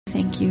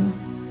thank you.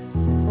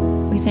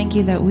 We thank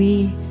you that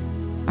we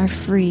are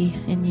free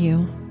in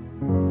you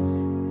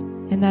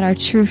and that our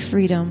true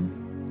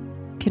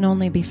freedom can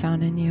only be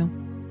found in you.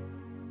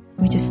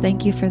 We just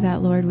thank you for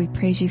that, Lord. We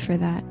praise you for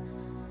that.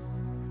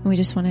 And we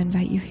just want to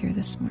invite you here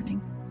this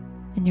morning.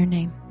 In your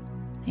name,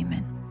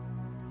 amen.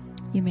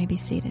 You may be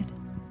seated.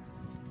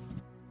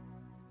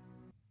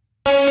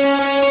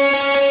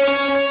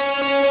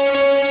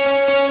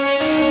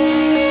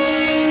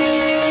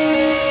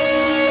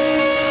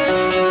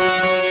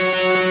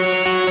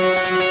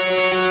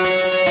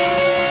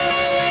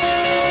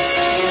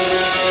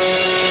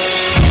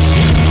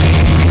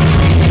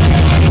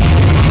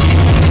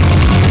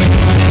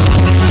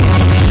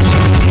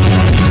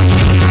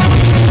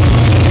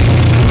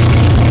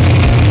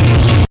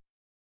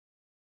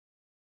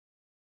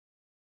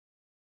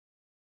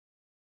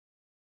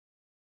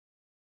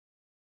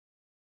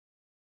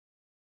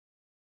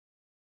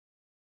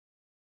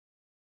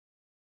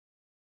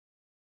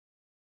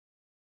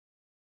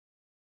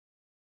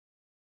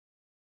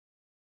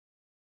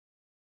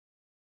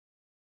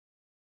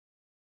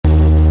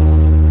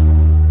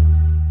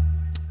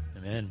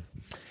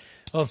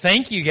 Well,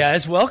 thank you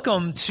guys.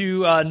 Welcome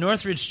to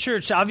Northridge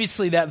Church.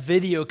 Obviously, that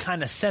video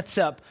kind of sets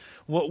up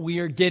what we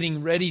are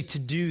getting ready to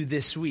do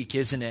this week,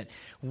 isn't it?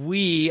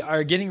 We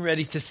are getting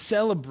ready to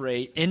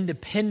celebrate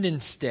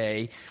Independence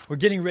Day. We're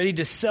getting ready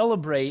to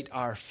celebrate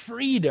our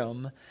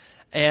freedom,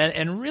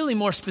 and really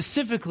more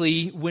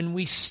specifically, when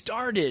we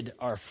started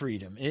our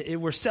freedom.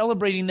 We're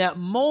celebrating that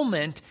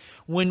moment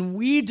when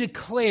we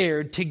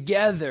declared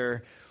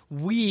together,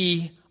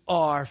 we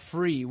are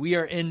free. We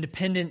are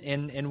independent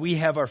and we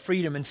have our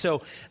freedom. And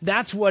so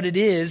that's what it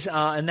is,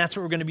 and that's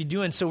what we're going to be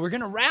doing. So we're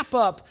going to wrap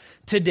up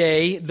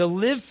today the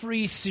Live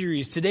Free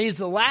series. Today is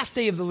the last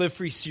day of the Live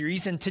Free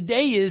series, and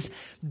today is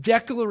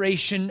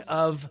Declaration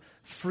of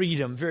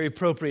Freedom. Very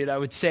appropriate, I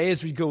would say,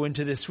 as we go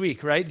into this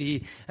week,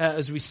 right?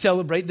 As we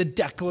celebrate the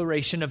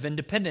Declaration of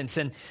Independence.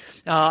 And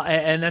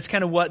that's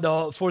kind of what the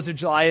 4th of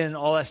July and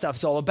all that stuff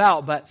is all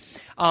about. But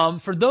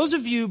for those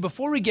of you,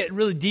 before we get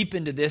really deep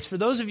into this, for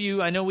those of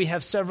you, I know we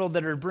have several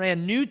that are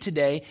brand new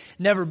today,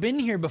 never been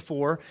here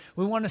before,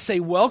 we want to say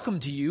welcome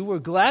to you. We're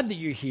glad that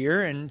you're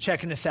here and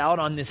checking us out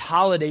on this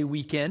holiday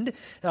weekend,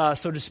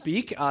 so to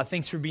speak.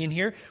 Thanks for being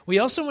here. We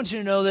also want you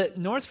to know that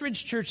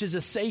Northridge Church is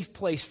a safe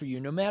place for you,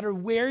 no matter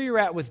where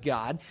you're at with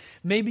God.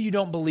 Maybe you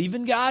don't believe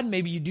in God.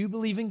 Maybe you do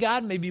believe in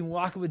God. Maybe you've been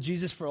walking with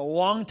Jesus for a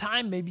long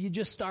time. Maybe you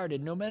just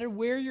started. No matter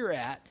where you're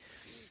at,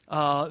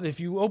 if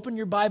you open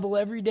your Bible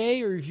every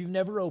day or if you've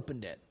never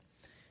opened it,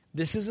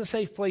 this is a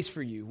safe place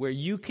for you where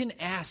you can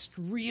ask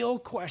real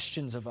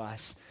questions of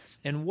us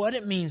and what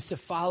it means to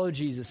follow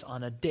Jesus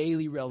on a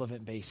daily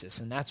relevant basis.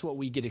 And that's what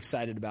we get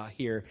excited about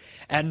here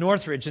at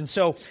Northridge. And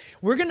so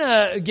we're going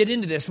to get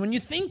into this. When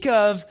you think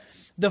of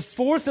the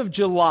 4th of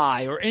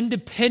July or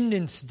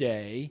Independence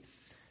Day,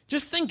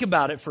 just think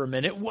about it for a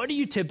minute. What do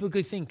you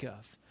typically think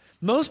of?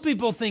 Most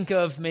people think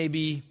of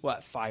maybe,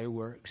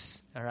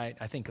 fireworks. All right,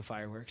 I think of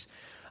fireworks.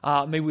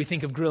 Maybe we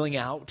think of grilling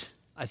out.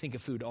 I think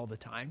of food all the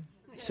time.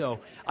 So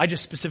I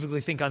just specifically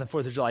think on the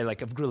 4th of July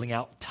like of grilling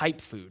out type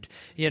food,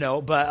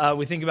 but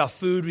we think about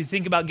food. We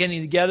think about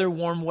getting together,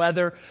 warm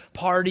weather,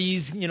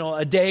 parties,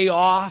 a day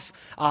off.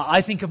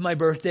 I think of my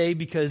birthday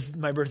because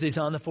my birthday's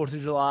on the 4th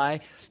of July.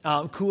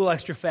 Cool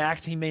extra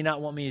fact, he may not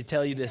want me to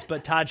tell you this,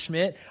 but Todd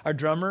Schmidt, our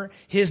drummer,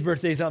 his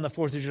birthday's on the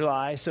 4th of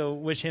July, so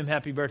wish him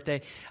happy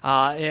birthday.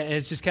 And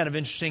it's just kind of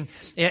interesting.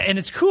 And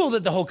it's cool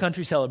that the whole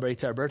country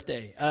celebrates our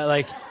birthday.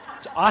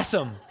 It's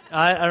awesome.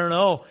 I don't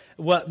know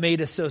what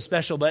made us so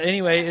special, but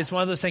anyway, it's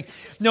one of those things.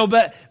 No,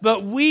 but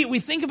we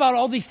think about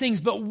all these things,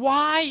 but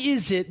why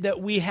is it that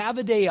we have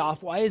a day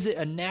off? Why is it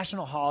a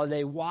national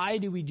holiday? Why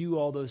do we do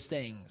all those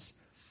things?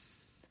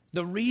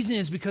 The reason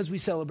is because we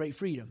celebrate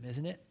freedom,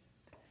 isn't it?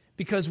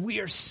 Because we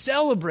are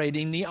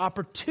celebrating the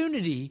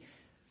opportunity,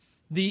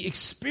 the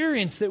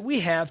experience that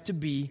we have to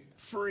be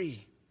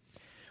free.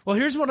 Well,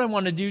 here's what I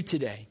want to do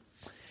today.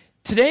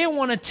 Today I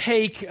want to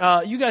take,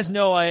 you guys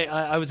know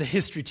I was a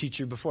history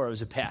teacher before I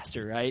was a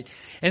pastor, right?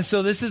 And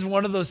so this is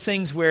one of those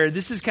things where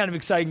this is kind of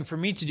exciting for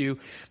me to do.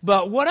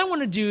 But what I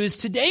want to do is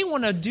today I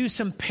want to do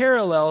some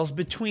parallels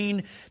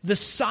between the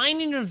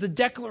signing of the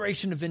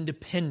Declaration of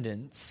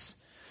Independence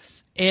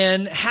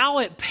and how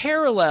it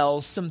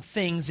parallels some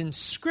things in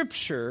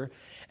Scripture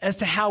as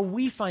to how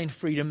we find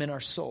freedom in our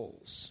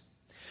souls.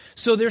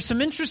 So there's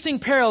some interesting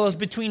parallels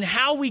between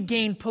how we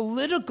gain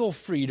political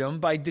freedom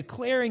by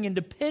declaring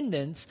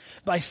independence,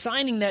 by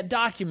signing that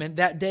document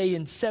that day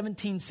in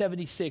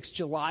 1776,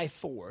 July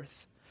 4th.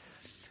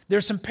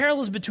 There's some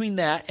parallels between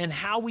that and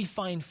how we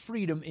find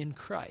freedom in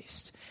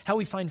Christ, how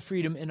we find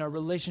freedom in our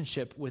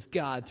relationship with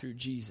God through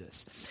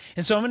Jesus.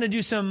 And so I'm going to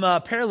do some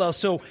parallels.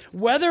 So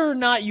whether or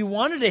not you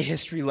wanted a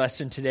history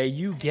lesson today,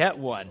 you get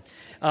one.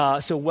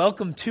 So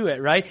welcome to it,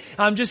 right?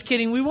 I'm just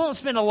kidding. We won't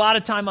spend a lot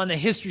of time on the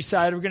history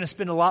side. We're going to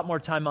spend a lot more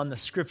time on the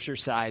scripture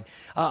side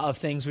of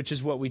things, which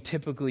is what we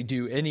typically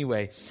do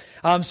anyway.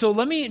 So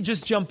let me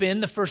just jump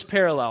in the first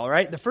parallel,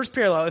 right? The first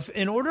parallel,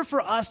 in order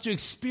for us to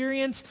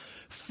experience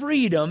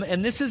freedom,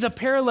 and this is a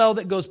parallel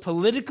that goes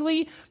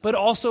politically, but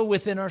also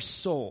within our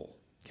soul.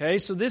 Okay,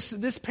 so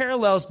this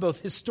parallels both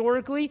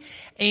historically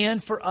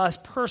and for us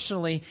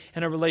personally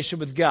in our relationship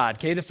with God.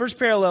 Okay, the first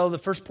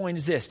point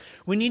is this.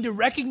 We need to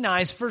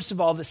recognize, first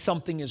of all, that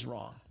something is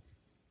wrong.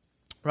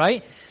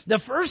 Right? The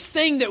first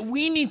thing that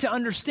we need to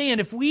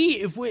understand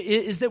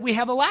is that we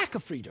have a lack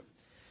of freedom.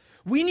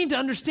 We need to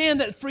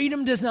understand that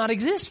freedom does not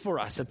exist for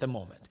us at the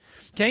moment.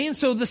 Okay, and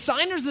so the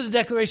signers of the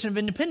Declaration of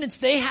Independence,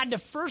 they had to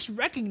first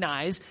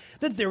recognize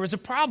that there was a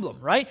problem,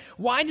 right?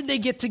 Why did they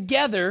get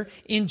together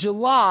in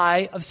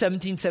July of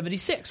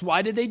 1776?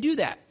 Why did they do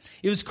that?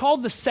 It was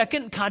called the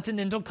Second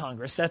Continental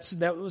Congress. That's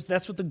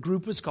what the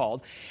group was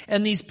called.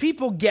 And these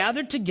people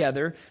gathered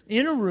together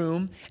in a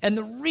room, and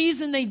the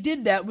reason they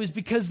did that was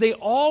because they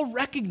all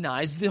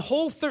recognized, the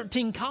whole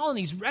 13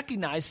 colonies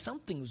recognized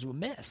something was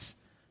amiss.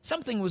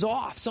 Something was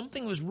off.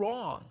 Something was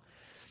wrong.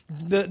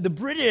 The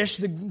British,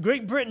 the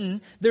Great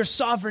Britain, their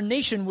sovereign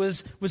nation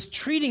was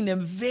treating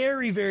them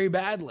very, very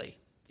badly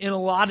in a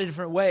lot of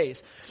different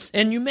ways.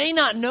 And you may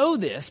not know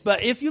this,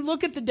 but if you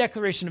look at the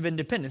Declaration of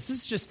Independence, this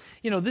is just,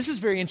 this is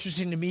very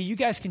interesting to me. You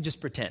guys can just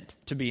pretend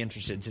to be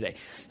interested today.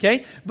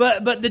 Okay?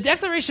 But the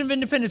Declaration of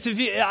Independence,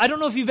 I don't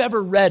know if you've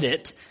ever read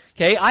it.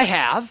 Okay, I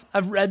have.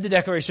 I've read the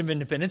Declaration of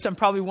Independence. I'm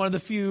probably one of the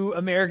few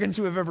Americans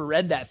who have ever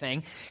read that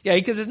thing. Yeah,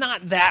 because it's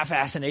not that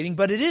fascinating,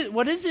 but it is.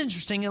 What is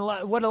interesting, and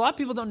what a lot of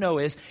people don't know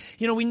is,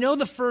 we know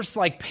the first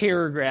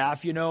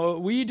paragraph.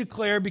 We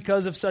declare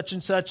because of such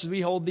and such, we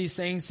hold these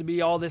things to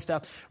be all this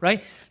stuff,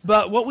 right?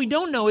 But what we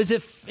don't know is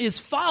it is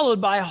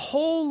followed by a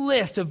whole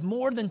list of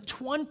more than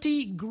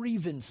 20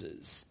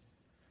 grievances.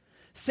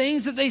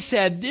 Things that they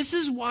said, this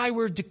is why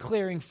we're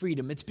declaring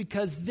freedom. It's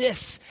because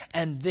this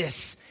and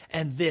this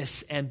and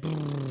this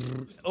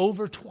and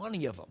over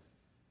 20 of them.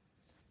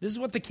 This is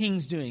what the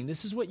king's doing.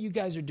 This is what you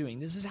guys are doing.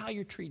 This is how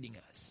you're treating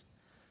us.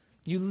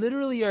 You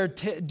literally are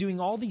doing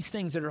all these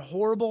things that are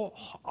horrible,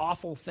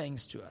 awful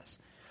things to us.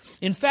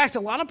 In fact, a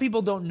lot of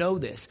people don't know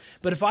this,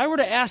 but if I were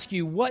to ask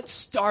you what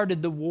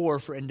started the war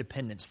for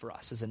independence for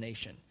us as a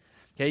nation,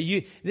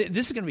 okay,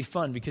 this is going to be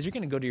fun because you're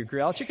going to go to your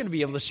groups. You're going to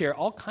be able to share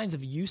all kinds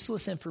of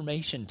useless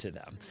information to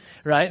them,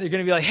 right? They're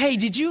going to be like, hey,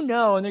 did you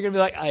know? And they're going to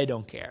be like, I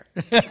don't care.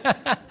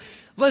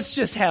 Let's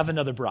just have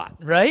another brat,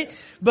 right?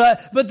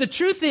 But the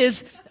truth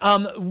is,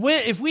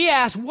 if we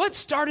ask what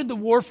started the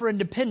war for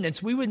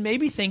independence, we would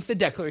maybe think the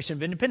Declaration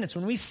of Independence.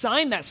 When we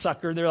signed that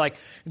sucker, they're like,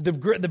 the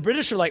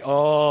British are like,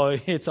 oh,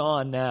 it's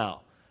on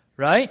now,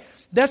 right?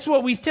 That's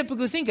what we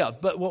typically think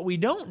of. But what we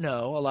don't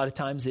know a lot of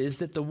times is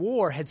that the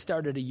war had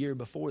started a year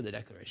before the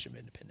Declaration of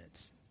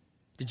Independence.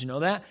 Did you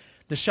know that?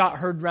 The shot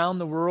heard round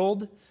the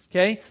world,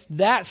 okay?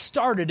 That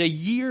started a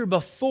year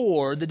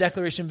before the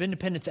Declaration of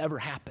Independence ever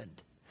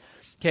happened.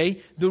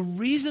 Okay, the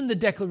reason the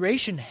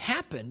Declaration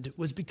happened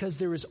was because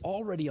there was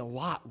already a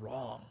lot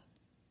wrong.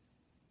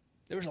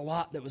 There was a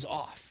lot that was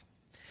off.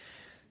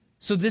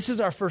 So this is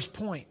our first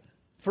point.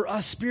 For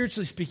us,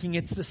 spiritually speaking,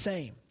 it's the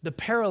same. The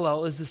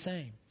parallel is the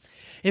same.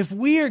 If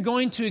we are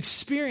going to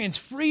experience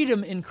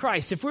freedom in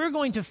Christ, if we're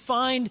going to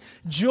find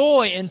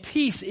joy and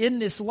peace in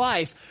this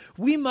life,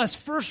 we must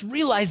first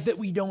realize that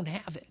we don't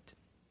have it.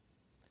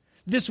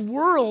 This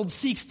world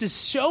seeks to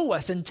show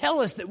us and tell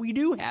us that we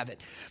do have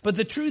it. But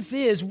the truth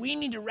is, we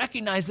need to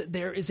recognize that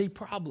there is a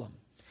problem.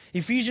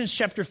 Ephesians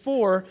chapter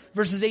 4,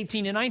 verses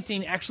 18 and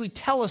 19 actually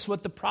tell us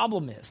what the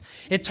problem is.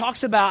 It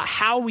talks about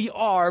how we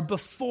are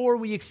before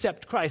we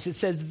accept Christ. It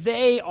says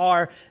they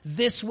are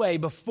this way.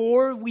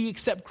 Before we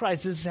accept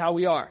Christ, this is how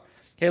we are.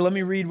 Okay, let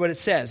me read what it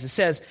says. It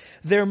says,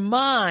 their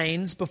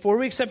minds, before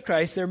we accept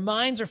Christ, their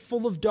minds are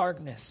full of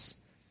darkness.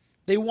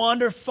 They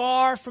wander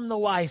far from the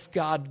life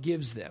God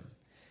gives them,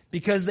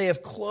 because they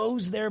have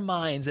closed their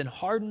minds and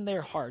hardened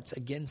their hearts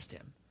against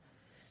him.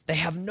 They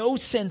have no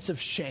sense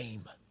of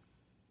shame.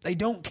 They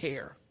don't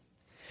care.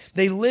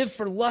 They live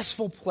for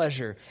lustful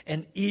pleasure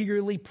and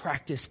eagerly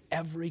practice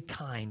every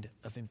kind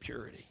of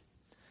impurity.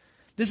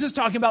 This is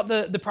talking about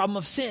the problem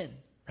of sin,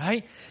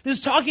 right? This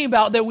is talking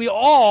about that we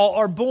all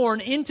are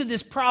born into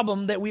this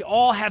problem, that we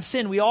all have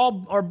sin. We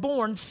all are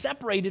born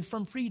separated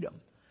from freedom.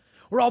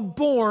 We're all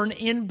born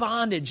in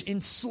bondage,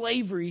 in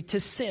slavery to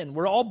sin.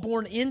 We're all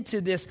born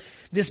into this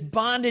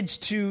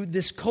bondage to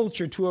this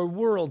culture, to our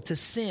world, to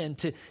sin,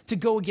 to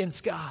go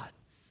against God.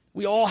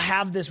 We all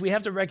have this. We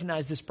have to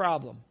recognize this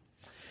problem.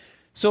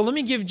 So let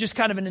me give just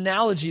kind of an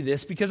analogy to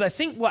this, because I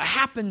think what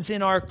happens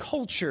in our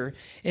culture,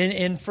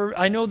 and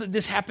I know that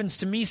this happens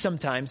to me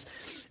sometimes,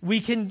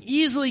 we can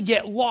easily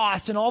get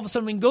lost, and all of a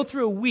sudden we can go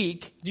through a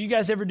week. Do you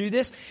guys ever do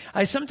this?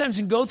 I sometimes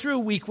can go through a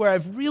week where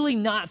I've really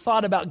not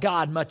thought about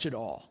God much at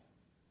all.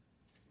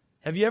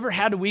 Have you ever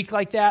had a week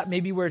like that?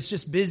 Maybe where it's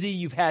just busy.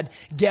 You've had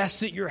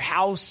guests at your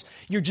house.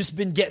 You've just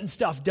been getting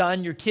stuff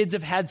done. Your kids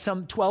have had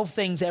some 12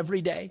 things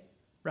every day,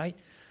 right?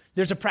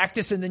 There's a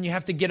practice, and then you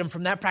have to get them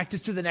from that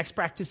practice to the next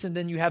practice, and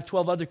then you have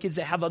 12 other kids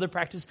that have other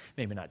practice.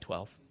 Maybe not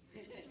 12.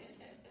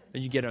 But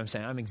you get what I'm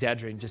saying. I'm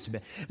exaggerating just a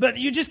bit. But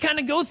you just kind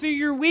of go through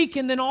your week,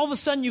 and then all of a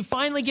sudden you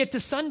finally get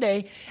to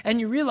Sunday, and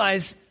you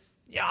realize,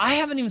 I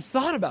haven't even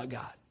thought about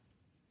God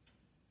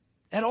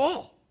at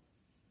all.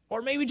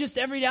 Or maybe just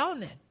every now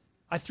and then,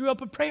 I threw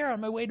up a prayer on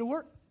my way to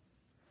work.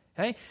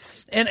 Okay?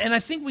 And I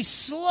think we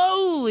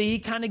slowly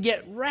kind of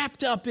get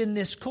wrapped up in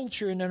this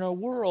culture and in our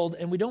world,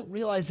 and we don't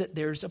realize that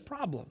there's a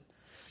problem.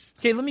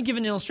 Okay, let me give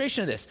an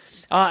illustration of this.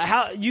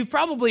 You've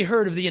probably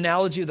heard of the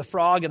analogy of the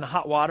frog in the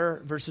hot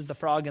water versus the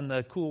frog in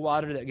the cool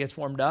water that gets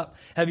warmed up.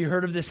 Have you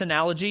heard of this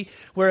analogy?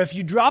 Where if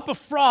you drop a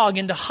frog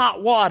into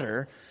hot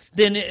water,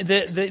 then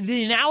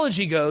the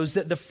analogy goes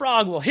that the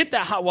frog will hit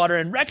that hot water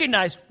and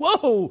recognize,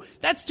 whoa,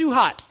 that's too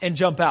hot, and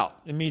jump out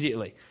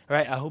immediately. All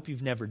right, I hope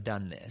you've never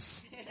done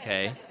this,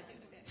 okay?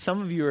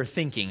 Some of you are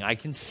thinking, I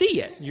can see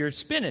it. You're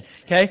spinning,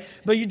 okay?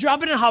 But you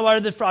drop it in hot water,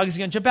 the frog is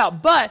going to jump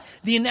out. But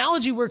the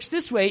analogy works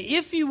this way.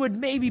 If you would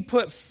maybe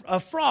put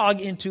a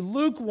frog into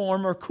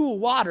lukewarm or cool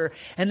water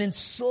and then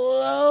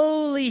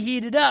slowly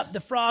heat it up, the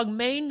frog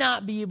may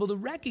not be able to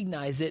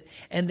recognize it,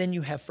 and then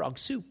you have frog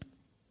soup,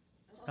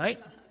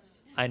 right?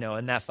 I know,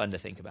 isn't that fun to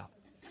think about?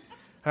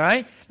 All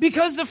right?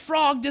 Because the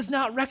frog does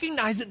not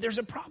recognize that there's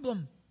a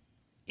problem.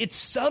 It's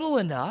subtle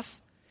enough.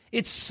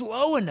 It's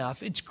slow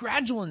enough, it's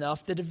gradual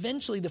enough that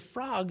eventually the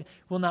frog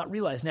will not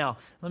realize. Now,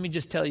 let me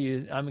just tell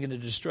you, I'm going to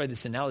destroy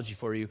this analogy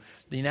for you.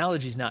 The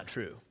analogy is not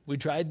true. We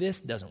tried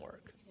this, doesn't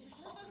work.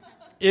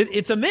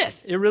 It's a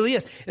myth. It really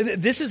is.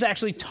 This is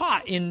actually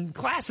taught in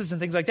classes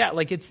and things like that.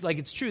 Like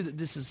it's true that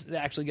this is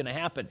actually going to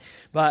happen,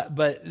 but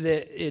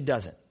it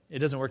doesn't. It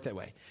doesn't work that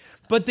way.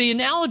 But the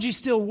analogy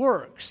still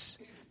works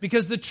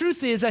because the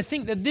truth is, I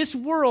think that this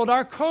world,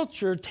 our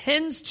culture,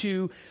 tends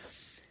to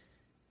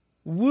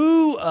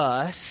woo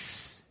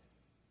us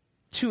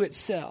to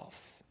itself.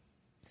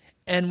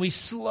 And we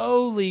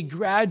slowly,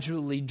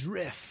 gradually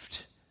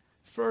drift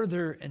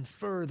further and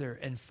further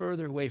and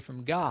further away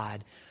from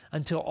God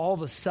until all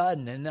of a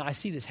sudden, and I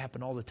see this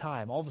happen all the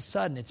time, all of a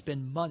sudden it's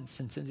been months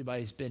since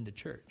anybody's been to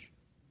church.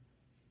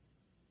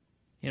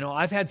 You know,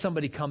 I've had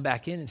somebody come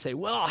back in and say,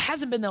 well, it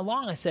hasn't been that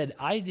long. I said,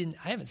 I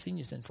haven't seen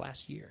you since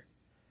last year.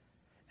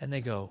 And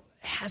they go,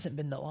 it hasn't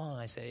been that long.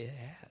 I say, it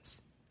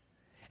has.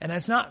 And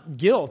that's not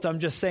guilt. I'm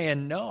just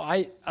saying, no,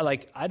 I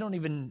don't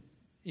even,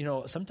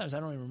 sometimes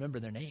I don't even remember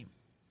their name.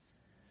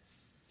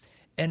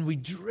 And we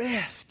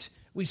drift.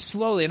 We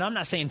slowly, and I'm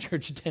not saying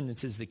church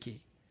attendance is the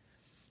key.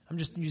 I'm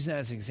just using that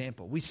as an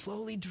example. We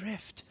slowly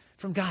drift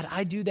from God.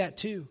 I do that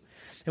too.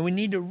 And we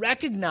need to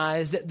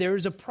recognize that there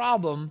is a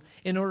problem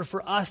in order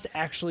for us to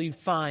actually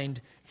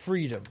find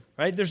freedom,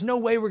 right? There's no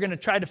way we're going to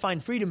try to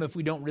find freedom if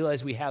we don't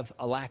realize we have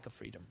a lack of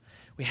freedom.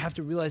 We have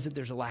to realize that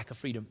there's a lack of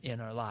freedom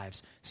in our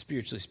lives,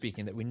 spiritually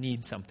speaking, that we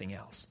need something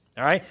else.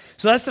 All right?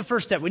 So that's the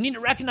first step. We need to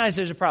recognize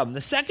there's a problem.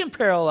 The second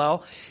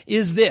parallel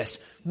is this.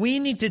 We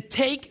need to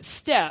take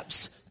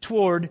steps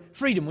toward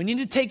freedom. We need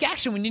to take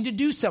action. We need to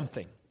do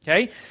something.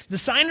 Okay? The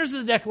signers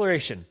of the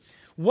Declaration,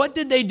 what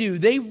did they do?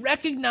 They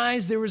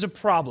recognized there was a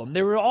problem.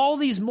 There were all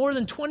these more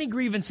than 20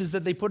 grievances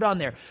that they put on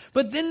there.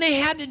 But then they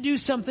had to do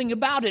something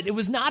about it. It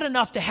was not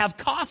enough to have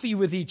coffee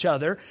with each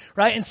other,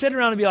 right? And sit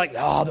around and be like,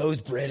 oh,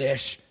 those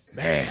British.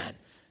 Man,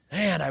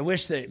 I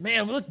wish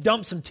let's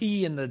dump some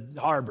tea in the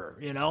harbor,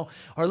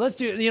 or let's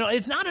do,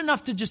 it's not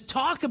enough to just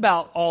talk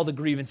about all the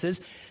grievances.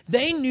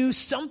 They knew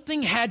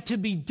something had to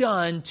be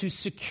done to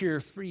secure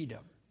freedom.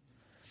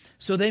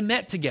 So they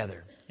met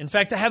together. In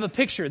fact, I have a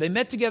picture. They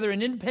met together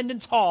in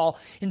Independence Hall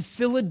in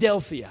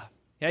Philadelphia.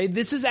 Okay,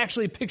 this is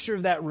actually a picture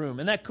of that room.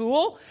 Isn't that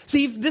cool?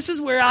 See, this is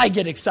where I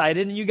get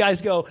excited, and you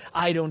guys go,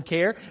 I don't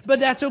care. But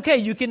that's okay.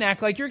 You can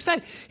act like you're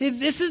excited. If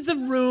this is the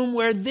room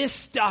where this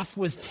stuff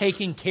was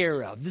taken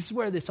care of. This is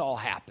where this all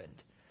happened.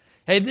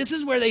 Hey, this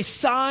is where they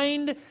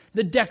signed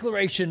the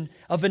Declaration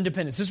of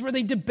Independence. This is where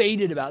they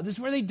debated about it. This is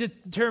where they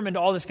determined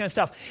all this kind of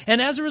stuff.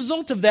 And as a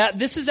result of that,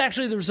 this is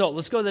actually the result.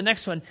 Let's go to the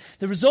next one.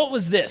 The result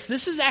was this.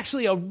 This is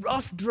actually a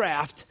rough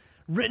draft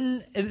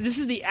written. This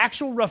is the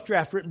actual rough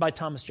draft written by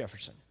Thomas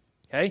Jefferson.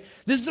 Okay,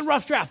 this is the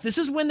rough draft. This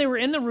is when they were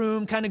in the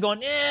room kind of going,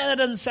 that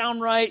doesn't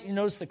sound right. You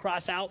notice the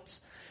cross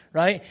outs,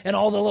 right? And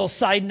all the little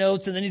side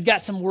notes, and then he's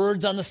got some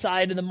words on the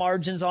side and the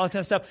margins, all that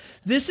kind of stuff.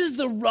 This is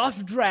the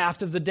rough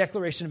draft of the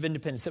Declaration of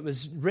Independence that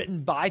was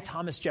written by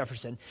Thomas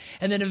Jefferson.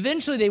 And then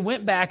eventually they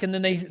went back, and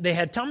then they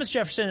had Thomas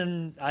Jefferson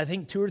and I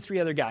think 2 or 3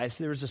 other guys.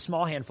 There was a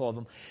small handful of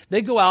them.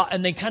 They go out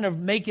and they kind of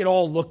make it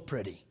all look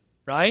pretty,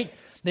 right?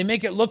 They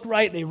make it look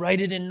right. They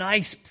write it in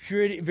nice,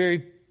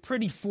 very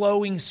pretty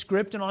flowing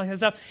script and all that kind of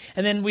stuff.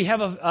 And then we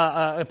have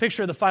a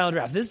picture of the final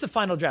draft. This is the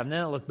final draft. And then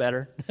it'll look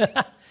better.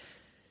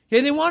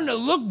 Okay, they wanted to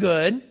look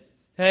good.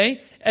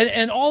 Okay,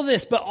 and all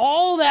this. But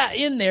all that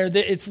in there,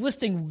 that it's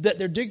listing that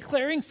they're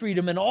declaring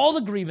freedom and all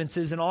the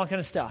grievances and all that kind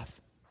of stuff.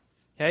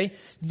 Okay,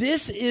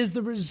 this is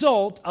the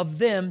result of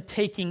them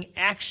taking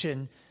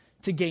action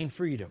to gain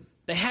freedom.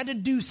 They had to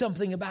do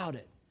something about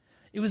it.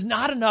 It was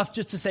not enough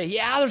just to say,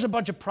 yeah, there's a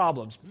bunch of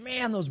problems.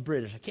 Man, those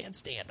British, I can't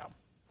stand them.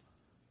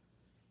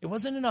 It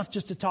wasn't enough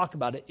just to talk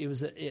about it.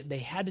 They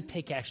had to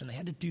take action. They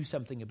had to do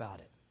something about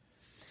it.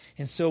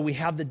 And so we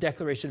have the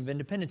Declaration of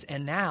Independence.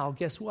 And now,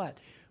 guess what?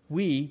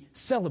 We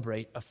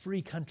celebrate a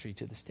free country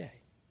to this day.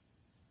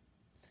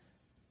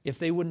 If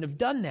they wouldn't have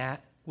done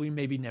that, we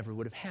maybe never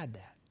would have had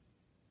that.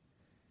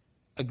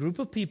 a group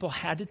of people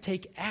had to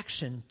take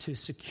action to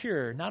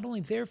secure not only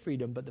their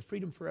freedom, but the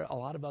freedom for a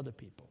lot of other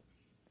people.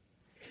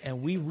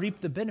 And we reap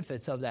the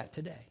benefits of that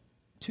today,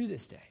 to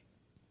this day.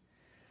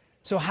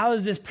 So how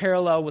is this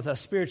parallel with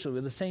us spiritually?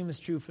 Well, the same is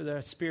true for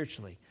us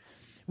spiritually.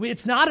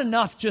 It's not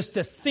enough just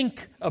to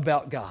think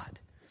about God.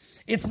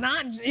 It's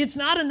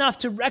not enough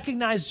to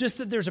recognize just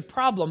that there's a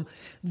problem.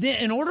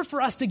 In order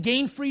for us to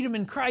gain freedom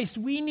in Christ,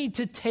 we need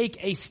to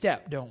take a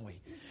step, don't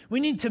we? We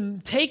need to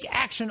take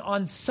action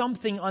on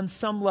something, on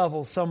some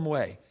level, some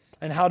way.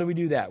 And how do we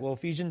do that? Well,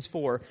 Ephesians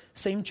 4,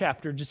 same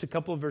chapter, just a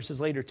couple of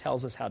verses later,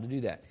 tells us how to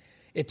do that.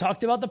 It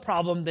talked about the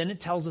problem, then it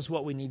tells us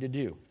what we need to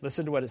do.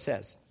 Listen to what it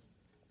says.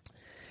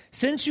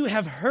 Since you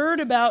have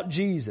heard about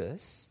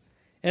Jesus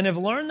and have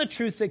learned the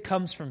truth that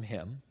comes from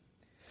him,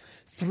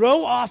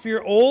 throw off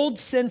your old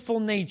sinful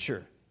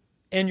nature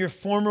and your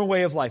former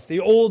way of life, the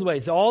old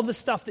ways, all the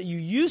stuff that you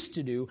used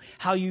to do,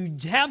 how you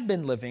have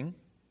been living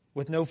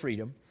with no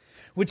freedom,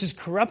 which is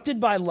corrupted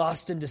by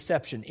lust and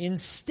deception.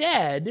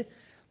 Instead,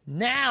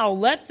 now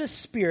let the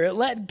Spirit,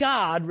 let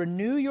God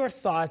renew your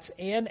thoughts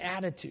and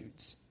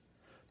attitudes.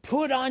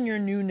 Put on your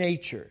new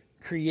nature,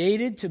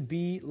 created to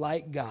be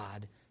like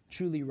God,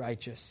 truly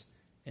righteous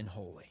and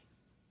holy.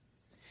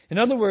 In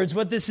other words,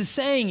 what this is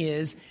saying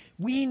is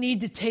we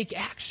need to take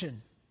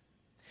action.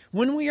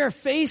 When we are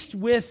faced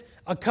with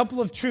a couple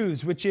of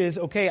truths, which is,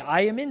 okay,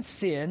 I am in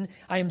sin,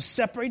 I am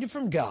separated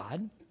from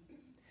God,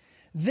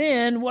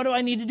 then what do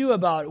I need to do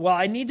about it? Well,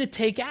 I need to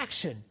take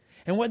action.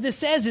 And what this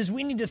says is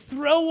we need to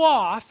throw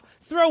off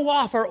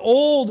our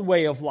old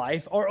way of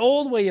life, our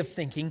old way of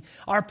thinking,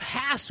 our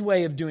past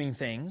way of doing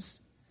things.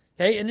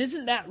 Okay, and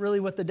isn't that really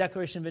what the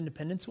Declaration of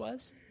Independence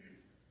was?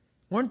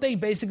 Weren't they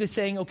basically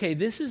saying, okay,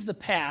 this is the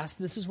past,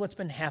 this is what's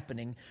been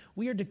happening.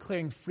 We are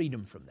declaring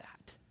freedom from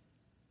that.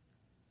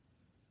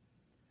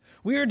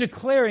 We are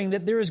declaring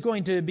that there is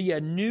going to be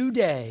a new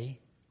day,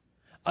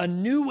 a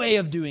new way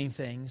of doing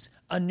things,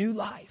 a new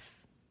life.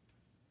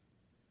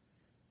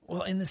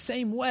 Well, in the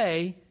same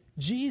way,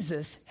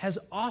 Jesus has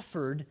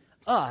offered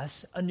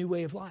us a new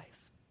way of life.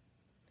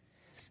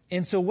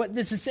 And so what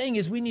this is saying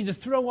is we need to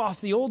throw off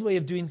the old way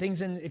of doing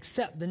things and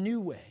accept the new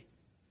way.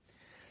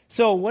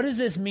 So what does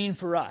this mean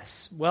for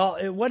us?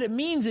 Well, what it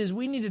means is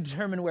we need to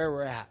determine where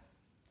we're at.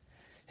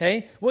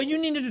 Okay? What you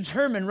need to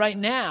determine right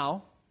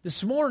now,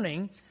 this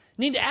morning,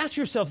 you need to ask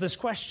yourself this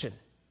question.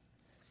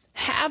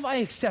 Have I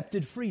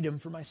accepted freedom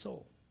for my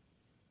soul?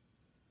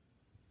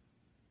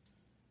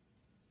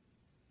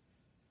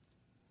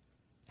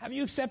 Have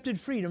you accepted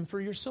freedom for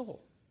your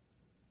soul?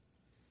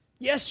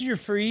 Yes, you're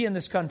free in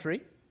this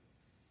country.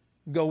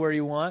 Go where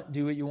you want,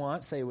 do what you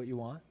want, say what you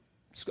want.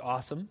 It's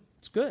awesome.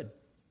 It's good.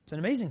 It's an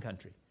amazing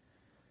country.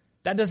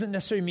 That doesn't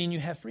necessarily mean you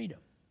have freedom.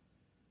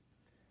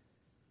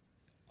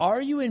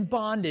 Are you in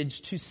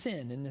bondage to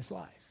sin in this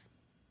life?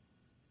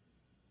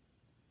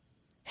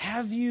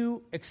 Have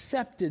you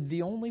accepted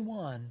the only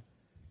one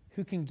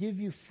who can give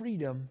you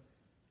freedom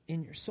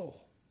in your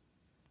soul,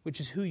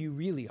 which is who you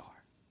really are?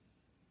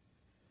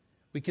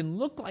 We can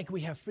look like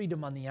we have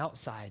freedom on the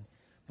outside,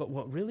 but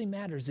what really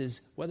matters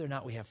is whether or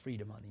not we have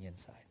freedom on the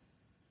inside,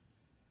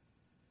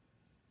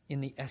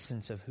 in the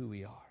essence of who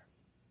we are.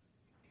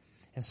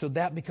 And so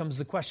that becomes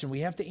the question.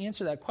 We have to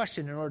answer that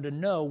question in order to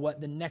know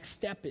what the next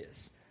step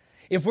is.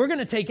 If we're going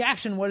to take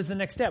action, what is the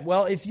next step?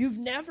 Well, if you've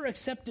never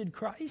accepted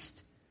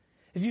Christ,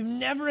 if you've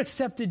never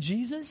accepted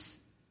Jesus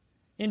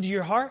into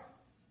your heart,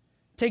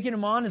 taking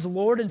him on as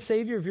Lord and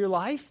Savior of your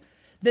life,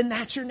 then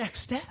that's your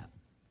next step.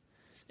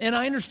 And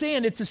I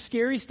understand it's a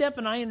scary step,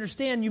 and I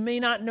understand you may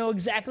not know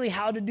exactly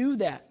how to do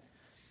that.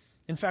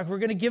 In fact, we're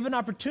going to give an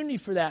opportunity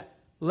for that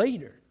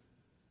later.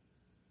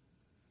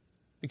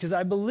 Because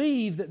I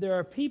believe that there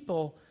are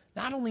people,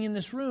 not only in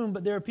this room,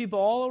 but there are people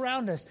all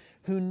around us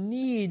who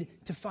need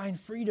to find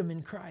freedom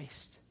in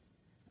Christ,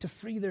 to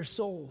free their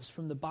souls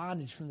from the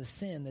bondage, from the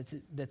sin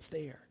that's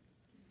there.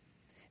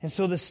 And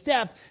so the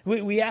step,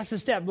 we asked the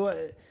step,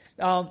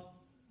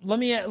 let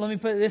me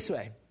put it this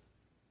way.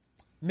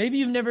 Maybe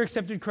you've never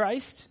accepted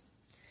Christ,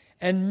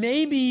 and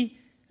maybe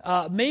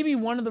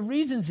one of the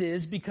reasons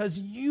is because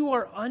you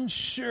are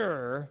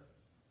unsure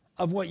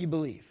of what you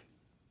believe.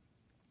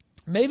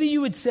 Maybe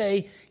you would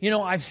say,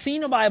 I've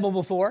seen a Bible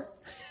before.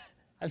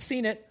 I've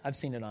seen it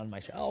on my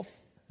shelf.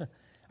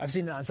 I've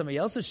seen it on somebody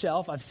else's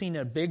shelf. I've seen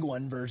a big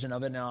one version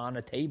of it now on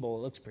a table.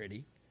 It looks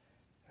pretty,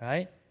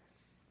 right?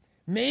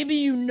 Maybe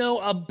you know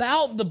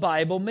about the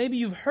Bible. Maybe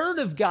you've heard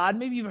of God.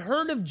 Maybe you've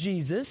heard of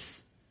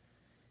Jesus.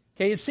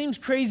 Okay, it seems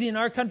crazy in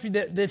our country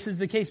that this is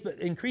the case, but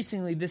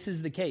increasingly this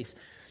is the case.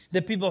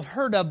 That people have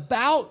heard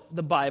about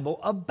the Bible,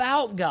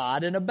 about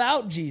God, and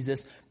about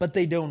Jesus, but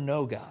they don't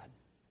know God.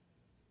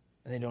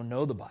 And they don't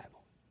know the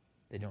Bible.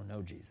 They don't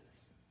know Jesus.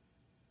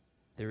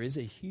 There is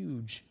a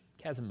huge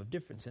chasm of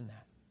difference in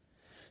that.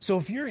 So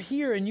if you're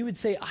here and you would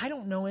say, I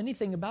don't know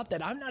anything about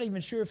that, I'm not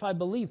even sure if I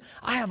believe,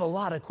 I have a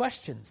lot of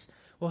questions.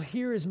 Well,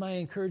 here is my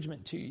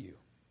encouragement to you.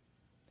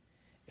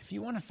 If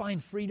you want to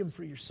find freedom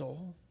for your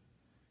soul,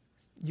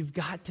 you've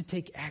got to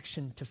take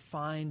action to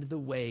find the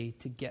way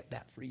to get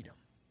that freedom.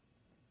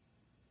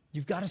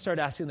 You've got to start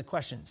asking the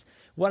questions.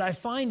 What I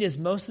find is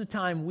most of the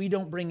time we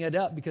don't bring it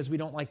up because we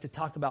don't like to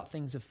talk about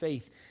things of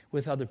faith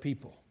with other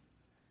people.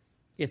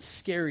 It's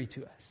scary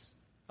to us.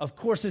 Of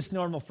course, it's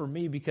normal for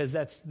me because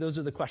those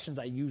are the questions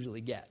I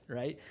usually get,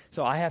 right?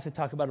 So I have to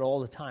talk about it all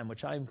the time,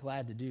 which I'm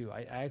glad to do.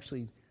 I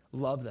actually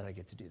love that I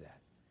get to do that.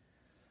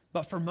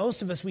 But for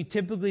most of us, we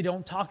typically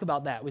don't talk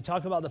about that. We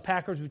talk about the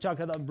Packers, we talk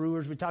about the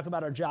Brewers, we talk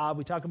about our job,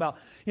 we talk about,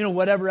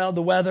 whatever else,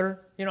 the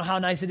weather, how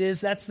nice it is.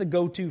 That's the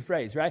go-to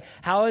phrase, right?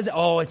 How is it?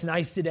 Oh, it's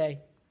nice today,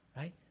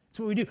 right? That's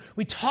what we do.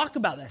 We talk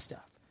about that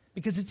stuff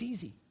because it's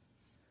easy.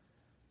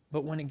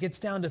 But when it gets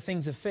down to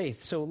things of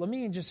faith, so let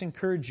me just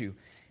encourage you,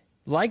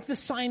 like the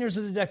signers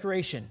of the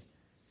Declaration,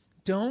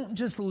 don't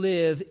just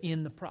live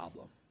in the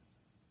problem.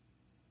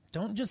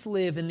 Don't just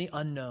live in the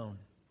unknown.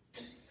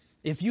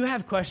 If you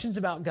have questions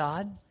about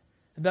God,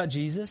 about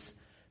Jesus,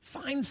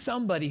 find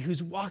somebody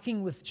who's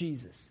walking with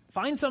Jesus.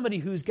 Find somebody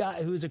who's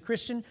a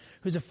Christian,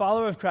 who's a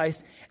follower of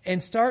Christ,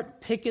 and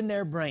start picking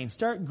their brain.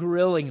 Start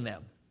grilling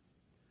them.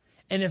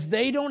 And if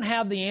they don't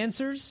have the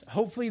answers,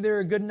 hopefully they're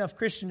a good enough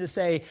Christian to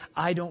say,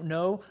 I don't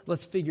know,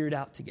 let's figure it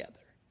out together.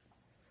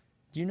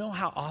 Do you know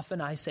how often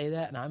I say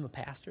that, and I'm a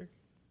pastor?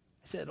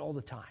 I say it all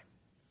the time.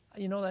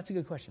 That's a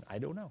good question. I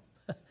don't know.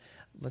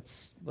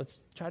 Let's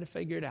try to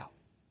figure it out.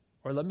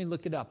 Or let me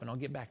look it up, and I'll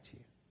get back to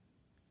you.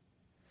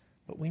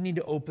 But we need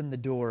to open the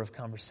door of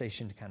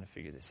conversation to kind of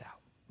figure this out.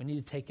 We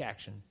need to take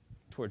action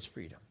towards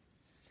freedom.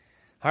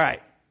 All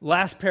right,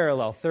 last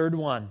parallel, third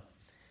one.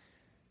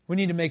 We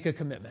need to make a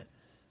commitment.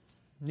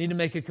 We need to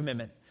make a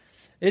commitment.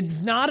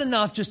 It's not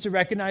enough just to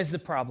recognize the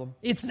problem.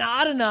 It's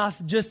not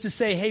enough just to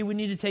say, hey, we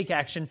need to take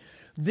action.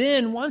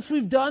 Then once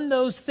we've done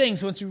those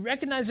things, once we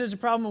recognize there's a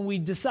problem and we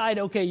decide,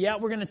 okay, yeah,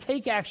 we're going to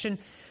take action,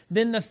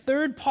 then the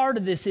third part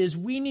of this is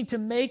we need to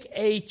make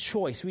a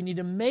choice. We need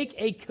to make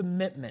a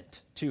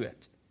commitment to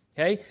it.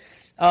 Okay?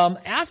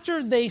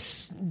 After they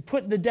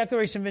put the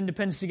Declaration of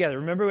Independence together,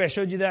 remember I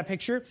showed you that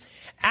picture?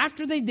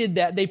 After they did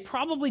that, they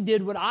probably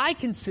did what I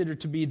consider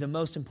to be the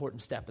most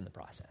important step in the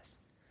process.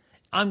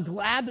 I'm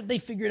glad that they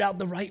figured out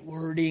the right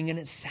wording and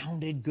it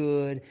sounded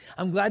good.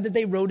 I'm glad that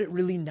they wrote it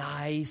really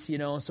nice,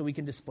 so we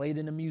can display it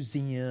in a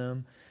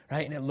museum,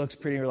 right? And it looks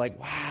pretty. We're like,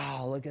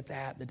 wow, look at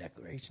that, the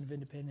Declaration of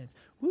Independence.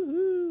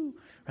 Woohoo,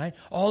 right?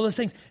 All those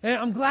things. And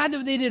I'm glad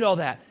that they did all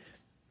that.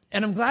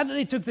 And I'm glad that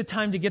they took the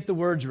time to get the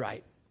words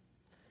right.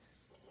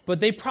 But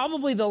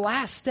the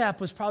last step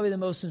was probably the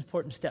most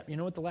important step. You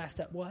know what the last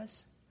step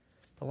was?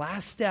 The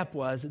last step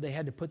was that they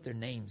had to put their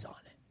names on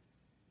it.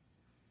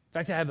 In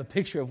fact, I have a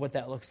picture of what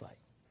that looks like.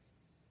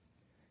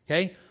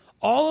 Okay?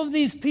 All of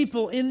these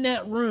people in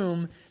that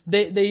room,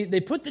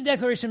 they put the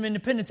Declaration of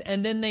Independence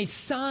and then they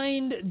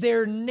signed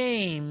their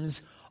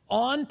names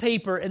on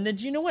paper. And then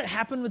do you know what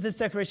happened with this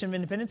Declaration of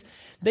Independence?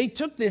 They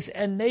took this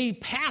and they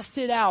passed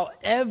it out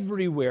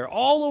everywhere,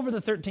 all over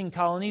the 13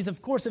 colonies.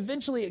 Of course,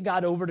 eventually it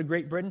got over to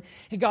Great Britain.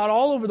 It got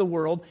all over the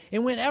world. It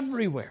went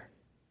everywhere.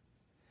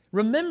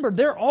 Remember,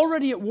 they're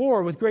already at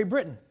war with Great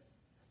Britain.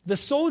 The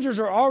soldiers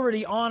are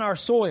already on our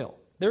soil.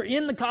 They're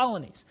in the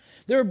colonies.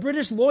 There are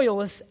British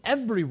loyalists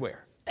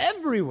everywhere.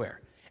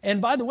 Everywhere.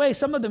 And by the way,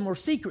 some of them were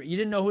secret. You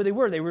didn't know who they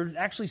were. They were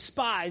actually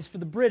spies for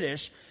the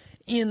British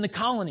in the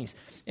colonies.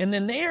 And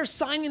then they are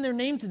signing their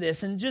name to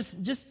this, and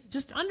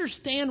just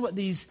understand what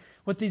these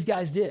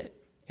guys did.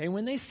 Okay,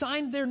 when they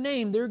signed their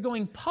name, they're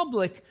going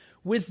public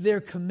with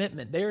their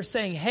commitment. They are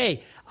saying,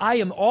 hey, I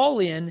am all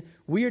in.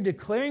 We are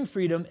declaring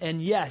freedom,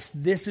 and yes,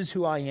 this is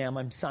who I am.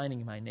 I'm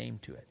signing my name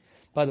to it.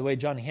 By the way,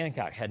 John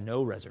Hancock had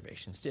no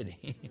reservations, did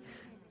he?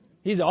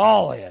 He's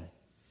all in.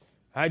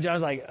 All right,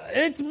 John's like,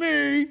 it's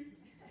me.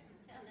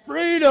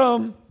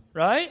 Freedom,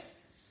 right?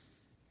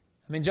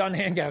 I mean, John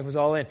Hancock was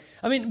all in.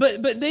 I mean,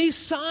 but they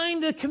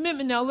signed a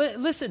commitment. Now,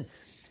 listen,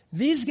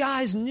 these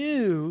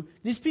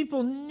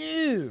people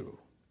knew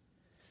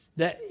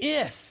that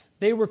if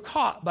they were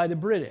caught by the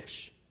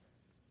British,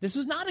 this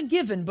was not a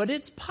given, but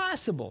it's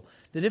possible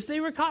that if they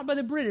were caught by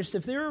the British,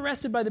 if they were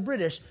arrested by the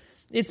British,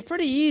 it's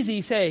pretty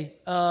easy to say,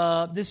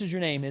 this is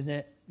your name, isn't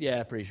it?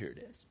 Yeah, pretty sure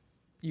it is.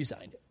 You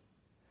signed it.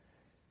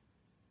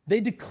 They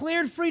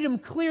declared freedom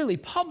clearly,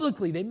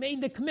 publicly. They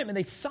made the commitment.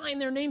 They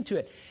signed their name to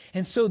it.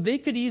 And so they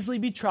could easily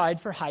be tried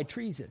for high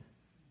treason.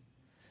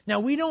 Now,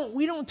 we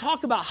don't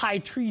talk about high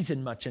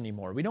treason much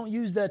anymore. We don't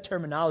use that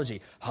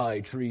terminology,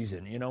 high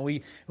treason.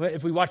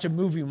 If we watch a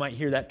movie, we might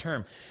hear that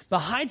term. But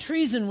high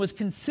treason was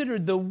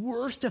considered the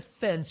worst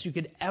offense you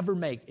could ever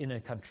make in a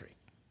country.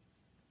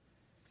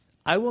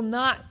 I will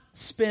not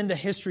spend a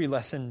history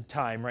lesson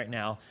time right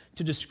now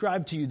to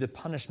describe to you the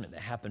punishment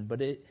that happened,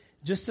 but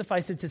just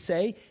suffice it to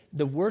say,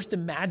 the worst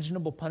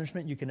imaginable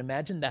punishment you can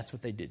imagine, that's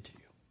what they did to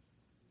you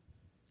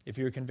if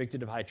you were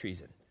convicted of high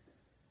treason.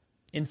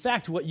 In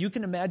fact, what you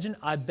can imagine,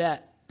 I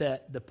bet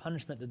that the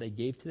punishment that they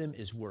gave to them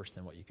is worse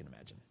than what you can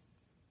imagine.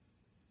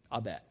 I'll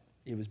bet.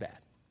 It was bad.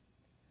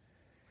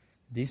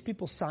 These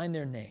people signed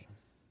their name,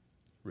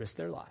 risked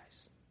their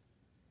lives,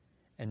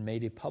 and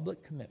made a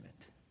public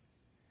commitment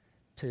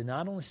to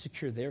not only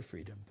secure their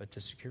freedom, but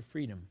to secure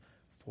freedom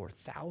for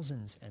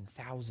thousands and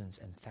thousands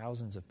and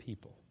thousands of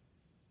people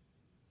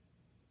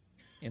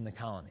in the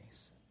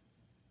colonies.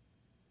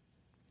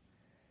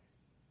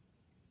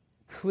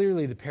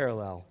 Clearly, the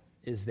parallel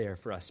is there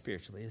for us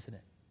spiritually, isn't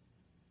it?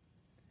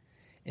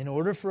 In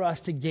order for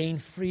us to gain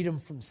freedom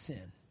from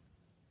sin,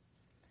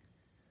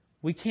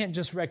 we can't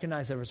just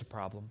recognize there was a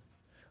problem.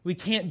 We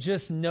can't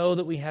just know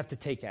that we have to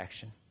take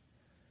action.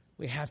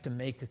 We have to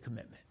make a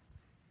commitment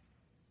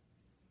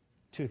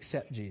to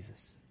accept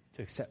Jesus,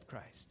 to accept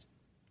Christ.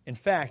 In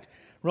fact,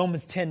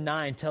 Romans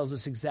 10:9 tells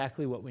us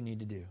exactly what we need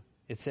to do.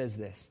 It says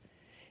this.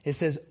 It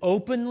says,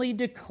 openly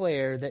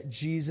declare that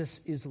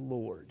Jesus is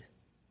Lord.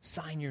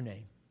 Sign your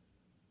name.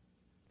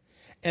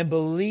 And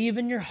believe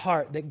in your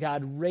heart that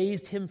God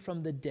raised him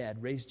from the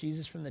dead, raised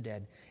Jesus from the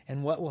dead.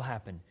 And what will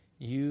happen?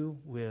 You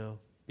will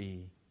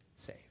be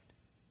saved.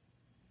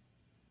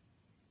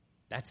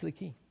 That's the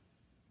key.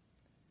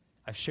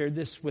 I've shared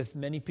this with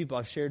many people.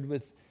 I've shared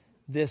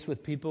this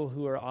with people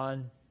who are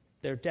on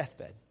their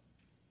deathbed.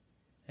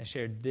 I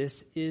shared,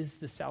 this is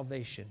the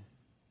salvation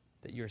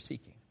that you're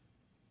seeking.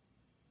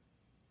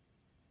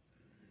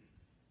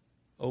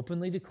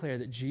 Openly declare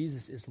that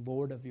Jesus is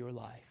Lord of your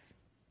life.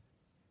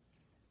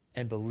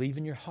 And believe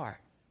in your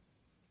heart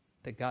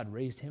that God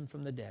raised him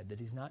from the dead, that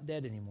he's not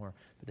dead anymore,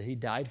 but that he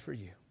died for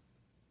you.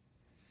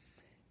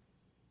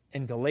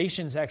 And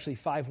Galatians actually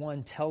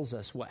 5:1 tells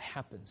us what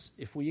happens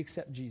if we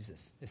accept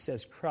Jesus. It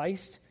says,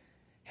 Christ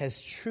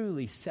has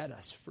truly set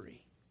us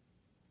free.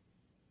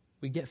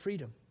 We get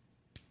freedom.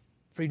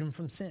 Freedom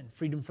from sin.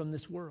 Freedom from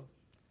this world.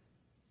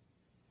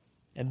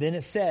 And then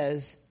it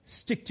says,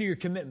 stick to your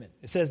commitment.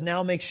 It says,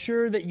 now make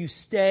sure that you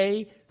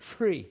stay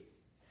free.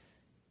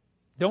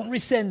 Don't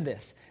rescind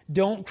this.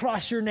 Don't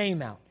cross your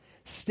name out.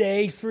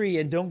 Stay free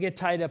and don't get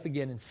tied up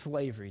again in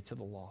slavery to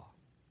the law.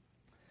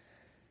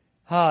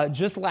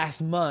 Just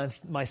last month,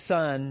 my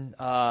son,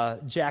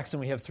 Jackson,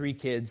 we have 3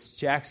 kids.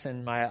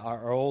 Jackson,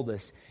 our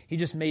oldest, he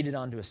just made it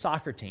onto a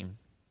soccer team.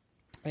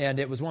 And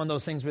it was one of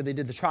those things where they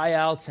did the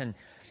tryouts, and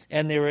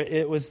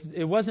it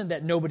wasn't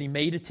that nobody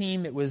made a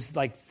team. It was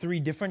like 3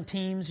 different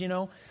teams, you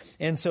know.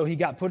 And so he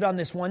got put on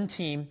this one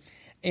team,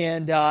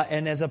 and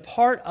as a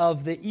part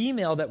of the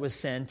email that was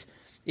sent,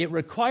 it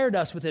required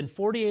us within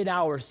 48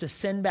 hours to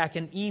send back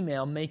an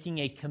email making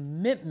a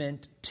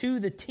commitment to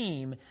the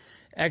team.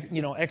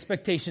 You know,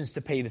 expectations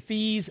to pay the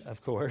fees,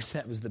 of course,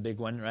 that was the big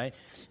one, right?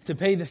 To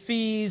pay the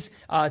fees,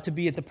 to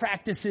be at the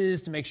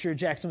practices, to make sure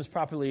Jackson was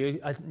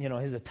properly,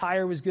 his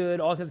attire was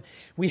good, all because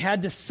we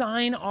had to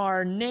sign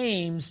our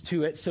names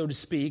to it, so to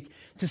speak,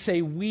 to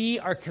say we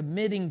are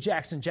committing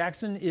Jackson.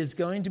 Jackson is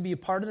going to be a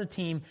part of the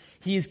team.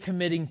 He is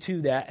committing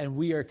to that, and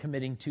we are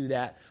committing to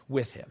that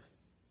with him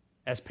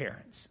as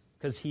parents,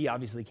 because he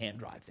obviously can't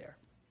drive there,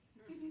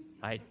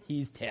 right?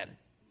 He's 10,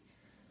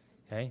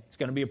 okay? It's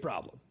going to be a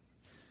problem.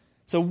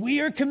 So we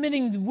are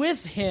committing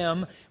with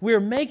him. We are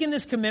making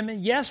this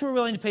commitment. Yes, we're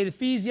willing to pay the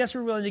fees. Yes,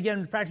 we're willing to get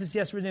him to practice.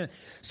 Yes, we're doing it.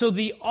 So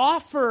the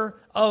offer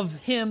of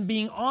him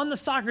being on the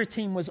soccer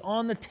team was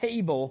on the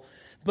table,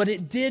 but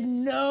it did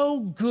no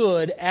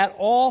good at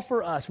all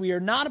for us. We are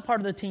not a part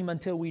of the team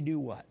until we do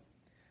what?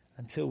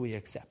 Until we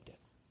accept it.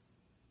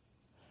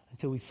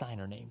 Until we sign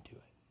our name to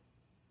it.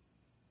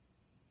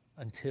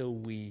 Until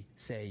we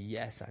say,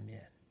 yes, I'm in.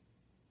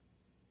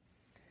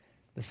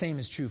 The same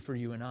is true for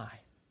you and I.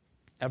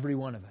 Every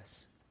one of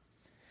us.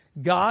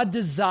 God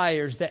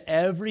desires that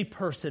every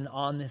person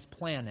on this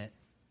planet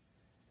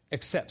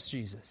accepts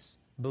Jesus,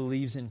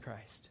 believes in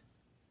Christ,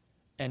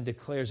 and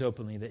declares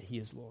openly that he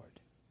is Lord.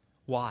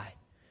 Why?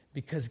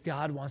 Because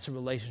God wants a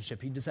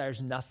relationship. He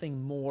desires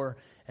nothing more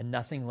and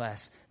nothing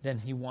less than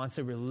he wants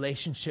a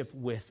relationship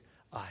with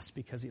us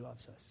because he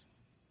loves us.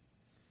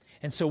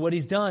 And so what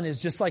he's done is,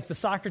 just like the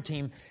soccer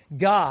team,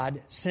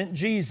 God sent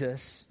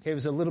Jesus. Okay, it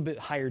was a little bit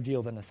higher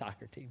deal than a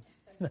soccer team.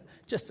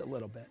 Just a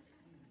little bit.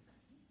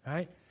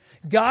 Right?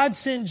 God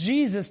sent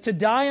Jesus to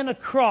die on a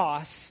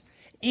cross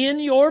in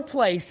your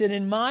place and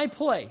in my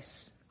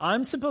place.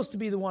 I'm supposed to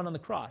be the one on the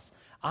cross.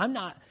 I'm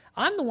not.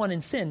 I'm the one in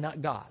sin,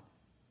 not God.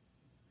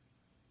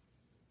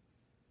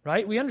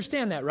 Right? We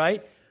understand that,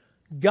 right?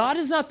 God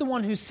is not the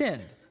one who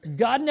sinned.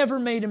 God never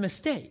made a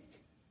mistake.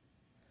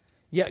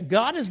 Yet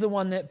God is the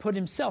one that put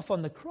himself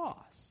on the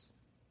cross.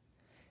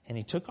 And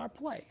he took our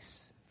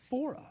place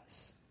for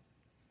us.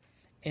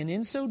 And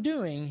in so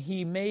doing,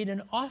 he made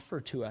an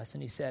offer to us,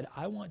 and he said,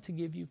 I want to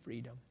give you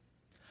freedom.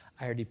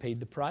 I already paid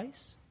the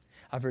price.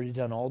 I've already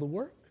done all the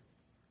work.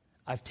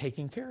 I've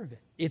taken care of it.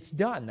 It's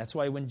done. That's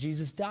why when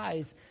Jesus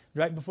dies,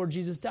 right before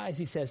Jesus dies,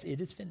 he says, it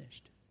is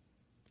finished.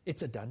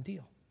 It's a done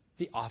deal.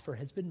 The offer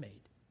has been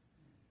made.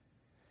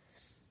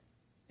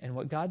 And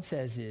what God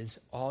says is,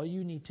 all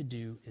you need to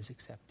do is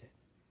accept it.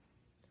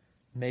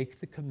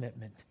 Make the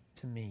commitment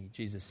to me,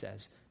 Jesus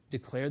says.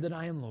 Declare that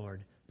I am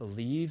Lord.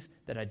 Believe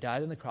that I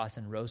died on the cross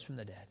and rose from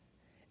the dead,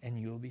 and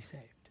you will be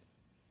saved.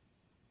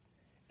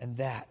 And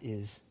that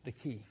is the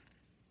key.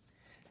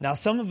 Now,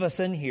 some of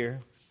us in here,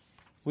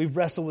 we've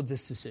wrestled with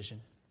this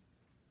decision.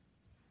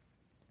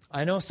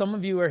 I know some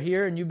of you are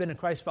here and you've been a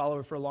Christ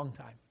follower for a long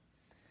time.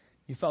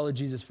 You followed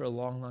Jesus for a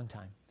long, long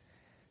time.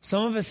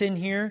 Some of us in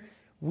here,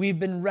 we've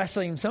been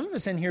wrestling. Some of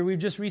us in here, we've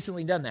just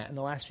recently done that in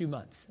the last few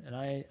months. And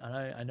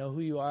I know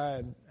who you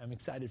are. I'm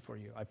excited for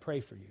you. I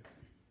pray for you.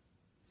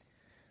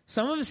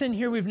 Some of us in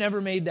here, we've never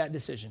made that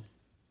decision.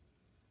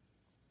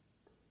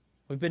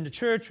 We've been to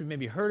church. We've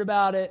maybe heard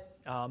about it.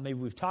 Maybe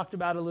we've talked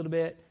about it a little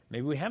bit.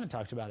 Maybe we haven't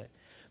talked about it.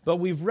 But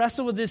we've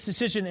wrestled with this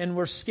decision and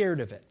we're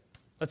scared of it.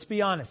 Let's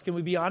be honest. Can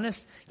we be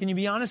honest? Can you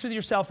be honest with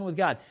yourself and with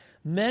God?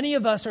 Many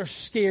of us are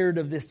scared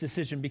of this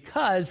decision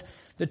because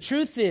the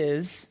truth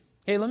is,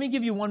 okay, let me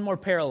give you one more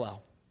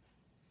parallel.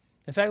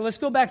 In fact, let's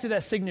go back to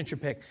that signature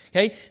pic.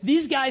 Okay,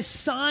 these guys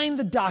signed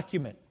the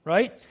document,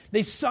 right?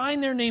 They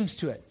signed their names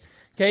to it.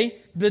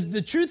 Okay,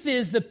 the truth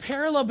is the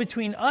parallel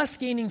between us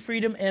gaining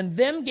freedom and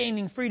them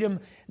gaining freedom,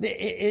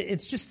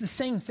 it's just the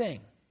same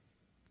thing.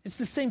 It's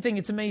the same thing.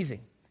 It's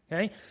amazing.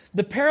 Okay,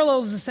 the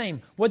parallel is the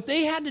same. What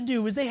they had to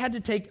do was they had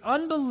to take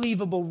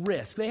unbelievable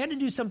risks. They had to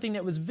do something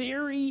that was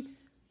very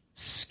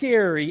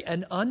scary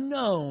and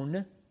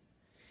unknown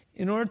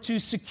in order to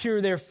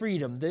secure their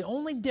freedom. The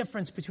only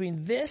difference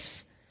between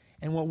this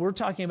and what we're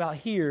talking about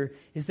here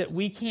is that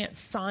we can't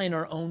sign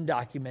our own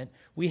document.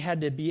 We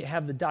had to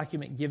have the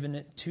document given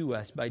it to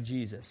us by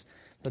Jesus.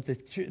 But the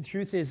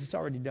truth is, it's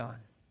already done.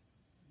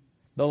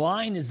 The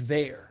line is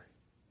there.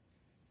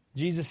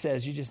 Jesus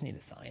says you just need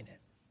to sign it.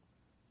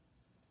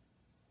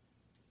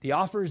 The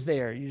offer is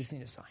there. You just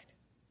need to sign it.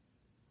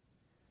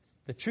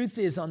 The truth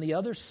is, on the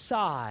other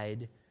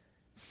side,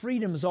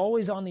 freedom is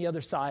always on the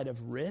other side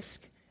of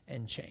risk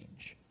and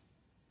change.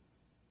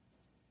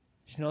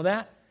 Did you know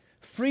that?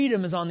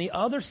 Freedom is on the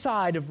other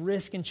side of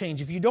risk and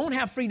change. If you don't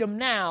have freedom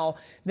now,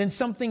 then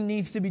something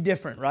needs to be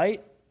different,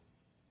 right?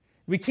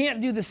 We can't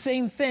do the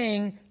same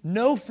thing,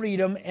 no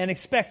freedom, and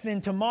expect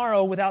then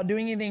tomorrow without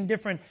doing anything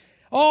different.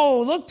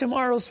 Oh, look,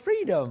 tomorrow's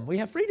freedom. We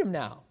have freedom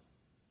now.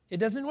 It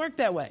doesn't work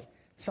that way.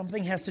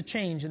 Something has to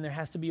change and there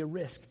has to be a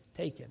risk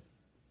taken.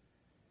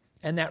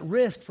 And that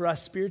risk for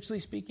us, spiritually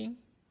speaking,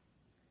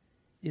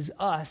 is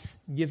us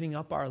giving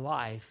up our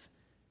life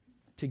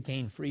to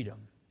gain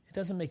freedom. It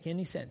doesn't make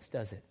any sense,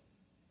 does it?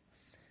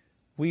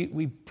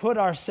 We put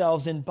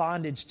ourselves in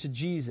bondage to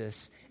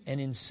Jesus, and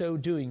in so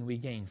doing, we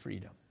gain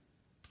freedom.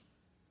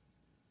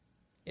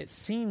 It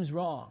seems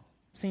wrong,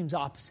 seems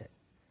opposite.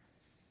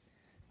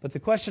 But the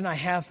question I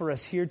have for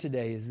us here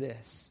today is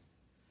this.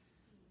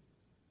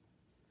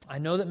 I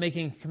know that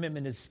making a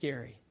commitment is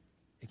scary.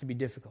 It can be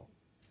difficult.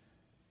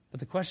 But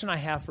the question I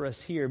have for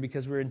us here,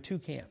 because we're in two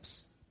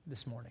camps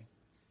this morning,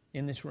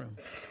 in this room,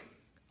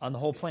 on the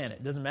whole planet.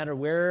 It doesn't matter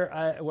where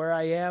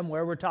I am,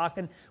 where we're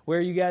talking, where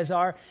you guys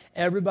are.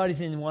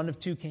 Everybody's in one of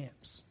two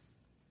camps.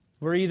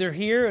 We're either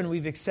here and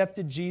we've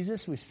accepted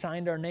Jesus. We've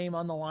signed our name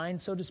on the line,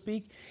 so to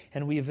speak,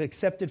 and we've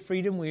accepted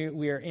freedom.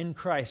 We are in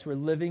Christ. We're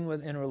living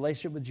in a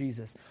relationship with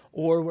Jesus.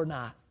 Or we're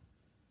not.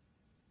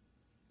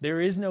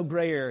 There is no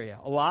gray area.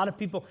 A lot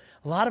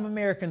of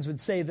Americans would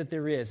say that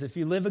there is. If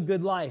you live a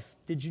good life,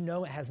 did you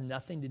know it has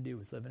nothing to do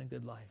with living a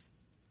good life?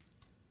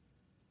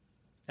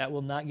 That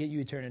will not get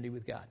you eternity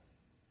with God.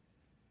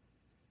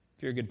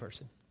 If you're a good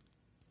person.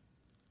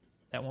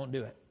 That won't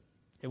do it.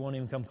 It won't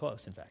even come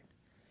close, in fact.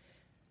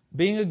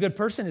 Being a good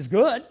person is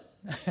good.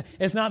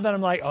 It's not that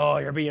I'm like, oh,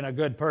 you're being a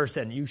good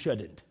person. You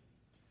shouldn't.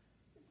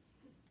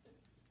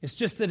 It's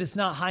just that it's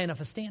not high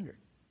enough a standard.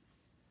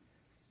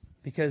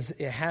 Because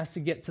it has to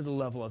get to the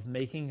level of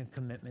making a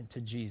commitment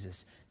to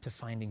Jesus, to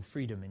finding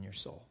freedom in your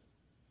soul.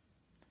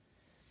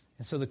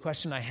 And so the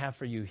question I have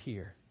for you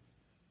here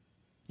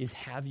is,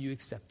 have you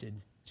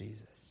accepted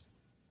Jesus?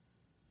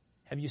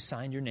 Have you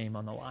signed your name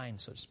on the line,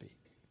 so to speak?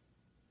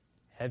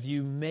 Have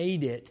you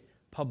made it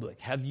public?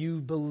 Have you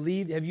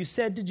believed? Have you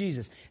said to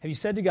Jesus, have you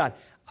said to God,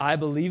 I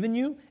believe in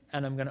you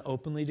and I'm going to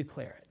openly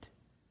declare it?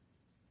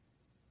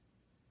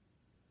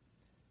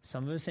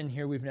 Some of us in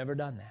here, we've never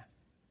done that.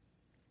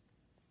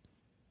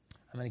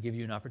 I'm going to give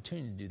you an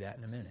opportunity to do that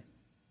in a minute.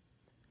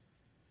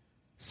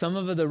 Some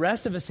of the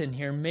rest of us in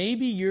here,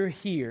 maybe you're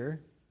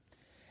here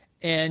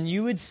and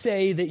you would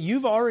say that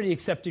you've already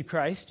accepted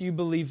Christ. You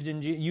believed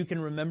in Jesus. You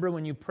can remember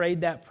when you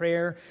prayed that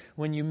prayer,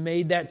 when you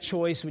made that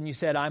choice, when you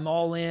said, I'm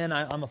all in,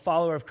 I'm a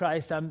follower of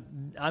Christ,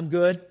 I'm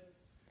good.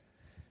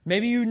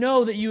 Maybe you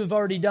know that you have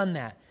already done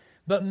that.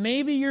 But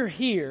maybe you're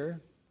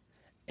here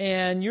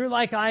and you're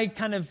like I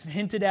kind of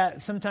hinted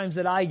at sometimes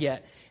that I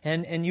get,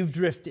 and you've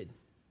drifted.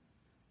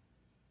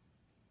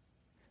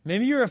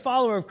 Maybe you're a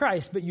follower of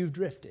Christ, but you've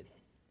drifted.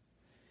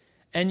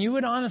 And you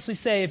would honestly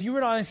say, if you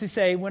would honestly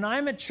say, when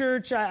I'm at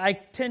church, I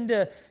tend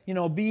to,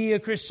 be a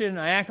Christian,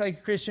 I act like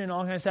a Christian,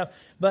 all kind of stuff.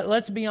 But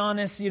let's be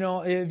honest,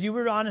 if you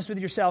were honest with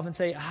yourself and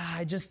say,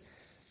 I just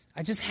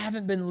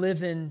haven't been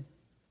living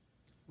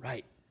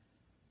right.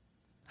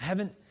 I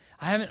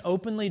haven't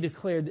openly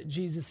declared that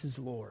Jesus is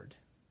Lord.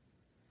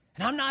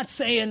 And I'm not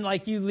saying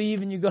like you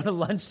leave and you go to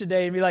lunch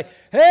today and be like,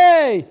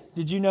 hey,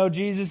 did you know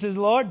Jesus is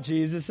Lord?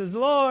 Jesus is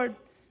Lord.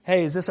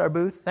 Hey, is this our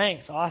booth?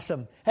 Thanks,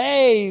 awesome.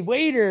 Hey,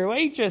 waiter,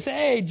 waitress,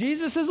 hey,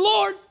 Jesus is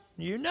Lord.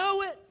 You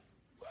know it.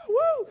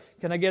 Woo!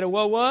 Can I get a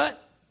whoa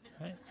what?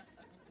 Right.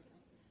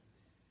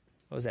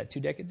 What was that, 2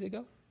 decades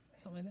ago?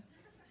 Something like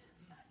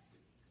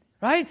that?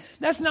 right?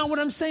 That's not what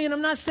I'm saying.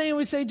 I'm not saying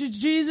we say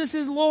Jesus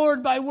is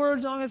Lord by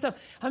words and all that stuff.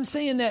 I'm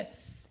saying that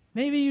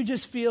maybe you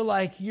just feel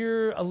like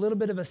you're a little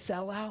bit of a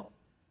sellout.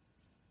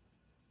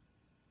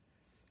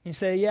 You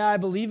say, yeah, I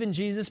believe in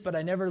Jesus, but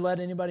I never let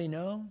anybody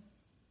know.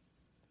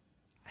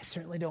 I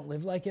certainly don't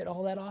live like it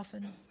all that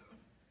often.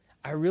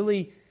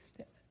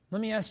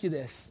 Let me ask you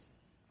this.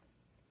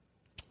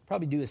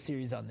 Probably do a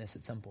series on this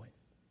at some point.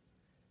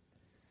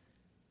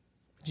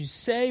 Would you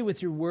say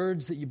with your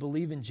words that you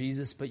believe in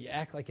Jesus, but you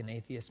act like an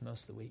atheist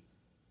most of the week?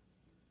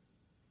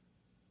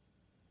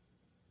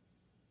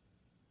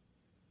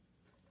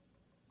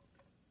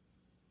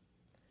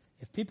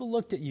 If people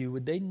looked at you,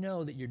 would they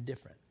know that you're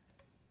different?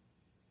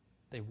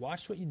 They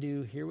watch what you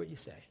do, hear what you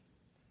say,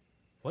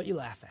 what you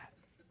laugh at,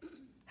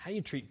 how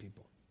you treat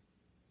people.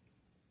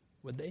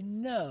 Would they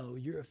know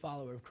you're a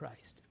follower of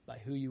Christ by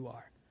who you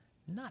are?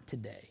 Not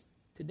today.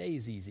 Today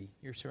is easy.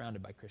 You're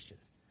surrounded by Christians.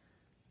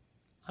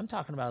 I'm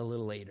talking about a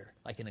little later,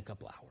 like in a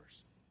couple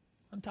hours.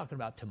 I'm talking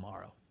about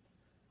tomorrow.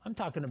 I'm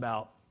talking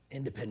about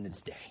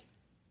Independence Day.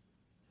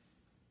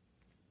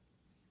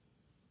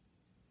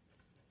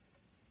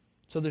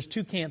 So there's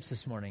two camps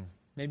this morning.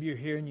 Maybe you're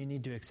here and you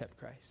need to accept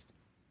Christ.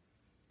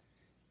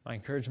 My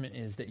encouragement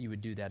is that you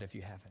would do that if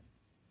you haven't.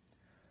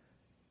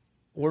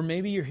 Or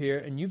maybe you're here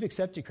and you've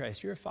accepted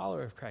Christ. You're a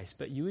follower of Christ,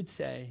 but you would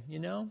say, you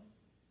know,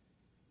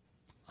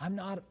 I'm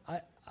not,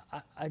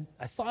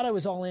 I thought I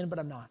was all in, but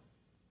I'm not.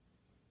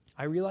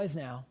 I realize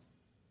now,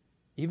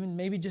 even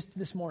maybe just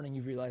this morning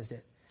you've realized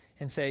it,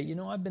 and say, you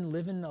know, I've been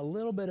living a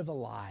little bit of a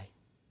lie.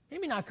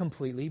 Maybe not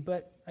completely,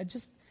 but I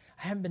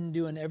haven't been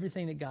doing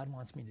everything that God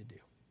wants me to do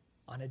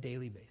on a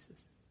daily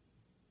basis.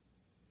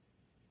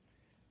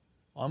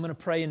 Well, I'm going to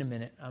pray in a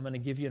minute. I'm going to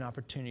give you an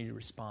opportunity to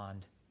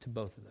respond to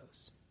both of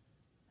those,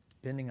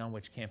 depending on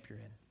which camp you're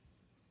in.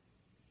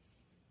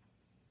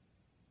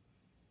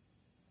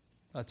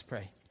 Let's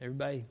pray.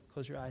 Everybody,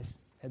 close your eyes,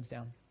 heads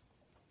down.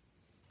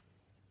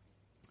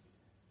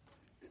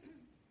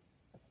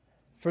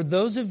 For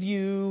those of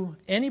you,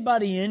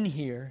 anybody in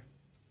here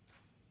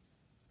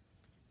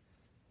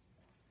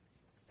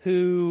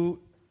who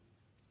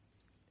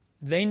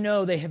they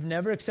know they have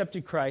never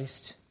accepted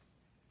Christ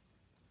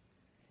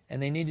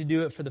and they need to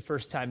do it for the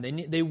first time.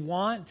 They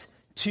want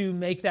to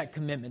make that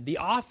commitment. The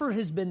offer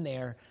has been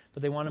there,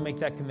 but they want to make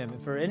that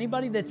commitment. For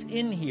anybody that's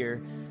in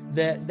here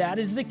that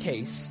is the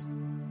case,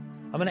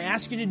 I'm going to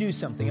ask you to do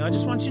something. I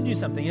just want you to do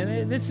something.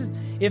 And this is,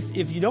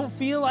 if you don't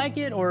feel like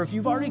it, or if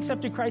you've already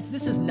accepted Christ,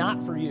 this is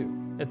not for you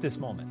at this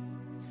moment.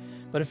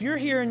 But if you're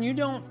here and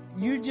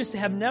you just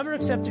have never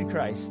accepted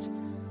Christ,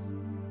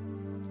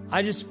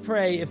 I just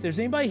pray, if there's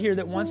anybody here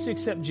that wants to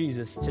accept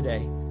Jesus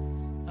today,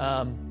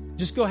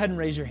 just go ahead and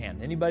raise your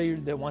hand. Anybody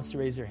that wants to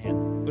raise their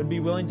hand would be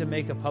willing to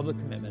make a public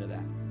commitment of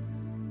that.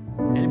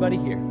 Anybody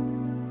here?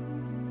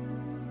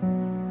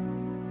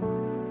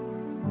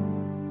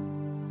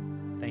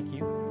 Thank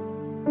you.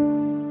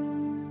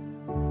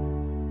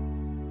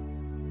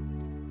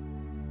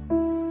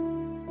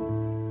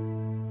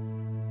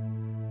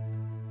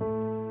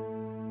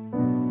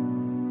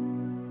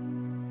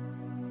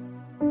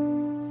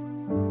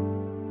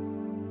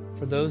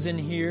 For those in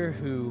here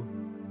who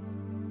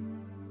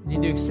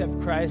need to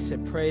accept Christ, I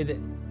pray that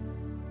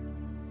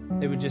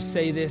they would just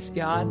say this: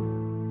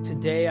 God,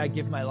 today I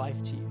give my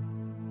life to you.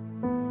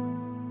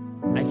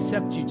 I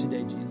accept you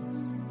today, Jesus.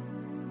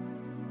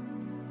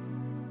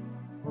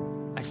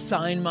 I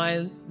sign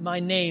my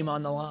name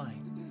on the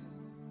line.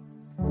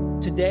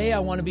 Today I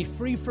want to be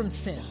free from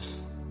sin.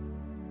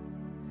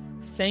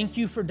 Thank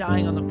you for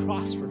dying on the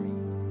cross for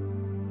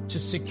me to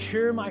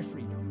secure my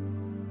freedom.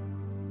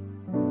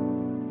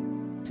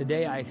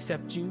 Today I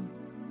accept you.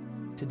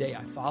 Today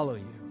I follow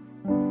you.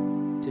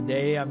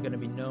 Today I'm going to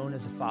be known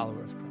as a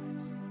follower of Christ.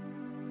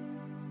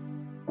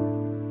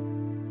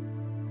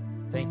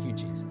 Thank you,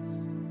 Jesus.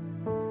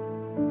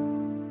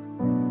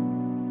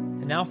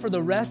 And now for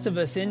the rest of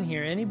us in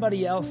here,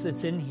 anybody else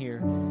that's in here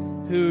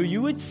who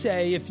you would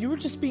say, if you were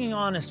just being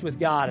honest with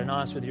God and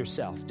honest with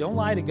yourself, don't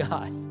lie to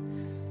God.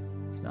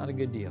 It's not a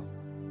good deal.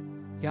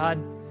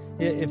 God,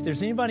 if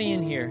there's anybody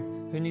in here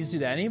who needs to do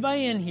that,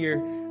 anybody in here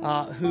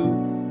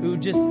who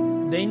just,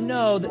 they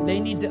know that they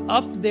need to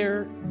up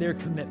their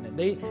commitment.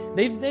 They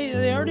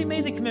already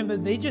made the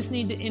commitment. They just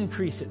need to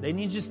increase it. They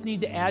just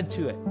need to add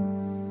to it.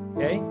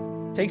 Okay?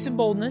 Take some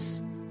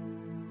boldness,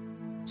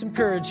 some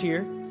courage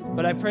here.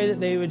 But I pray that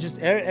they would just,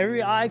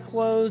 every eye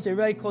closed,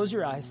 everybody close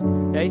your eyes.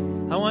 Okay?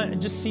 I want to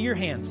just see your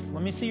hands.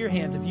 Let me see your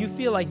hands. If you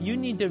feel like you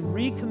need to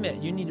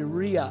recommit, you need to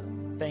re-up.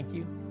 Thank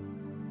you.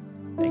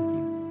 Thank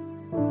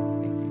you.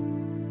 Thank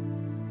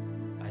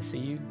you. I see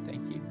you.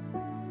 Thank you.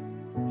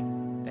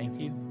 Thank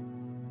you.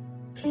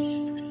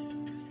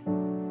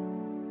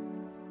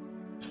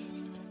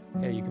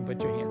 Okay, you can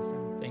put your hands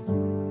down. Thank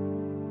you.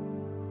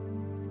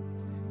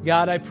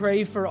 God, I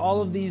pray for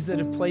all of these that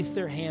have placed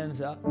their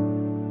hands up.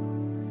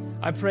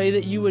 I pray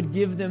that you would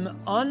give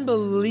them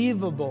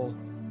unbelievable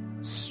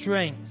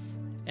strength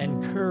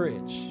and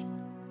courage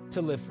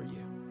to live for you.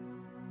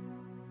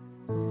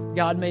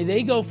 God, may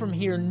they go from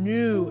here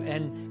new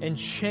and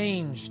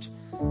changed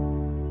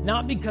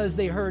Not because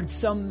they heard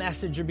some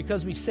message or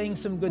because we sang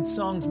some good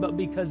songs, but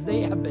because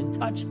they have been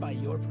touched by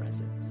your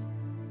presence,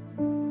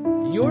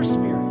 your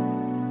Spirit.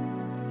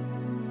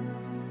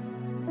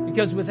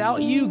 Because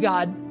without you,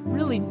 God,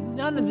 really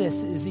none of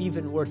this is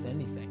even worth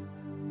anything.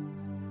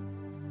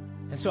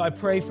 And so I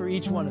pray for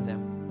each one of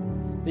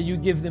them, that you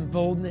give them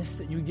boldness,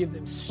 that you give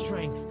them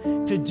strength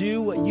to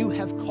do what you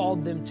have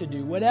called them to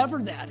do,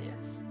 whatever that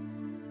is.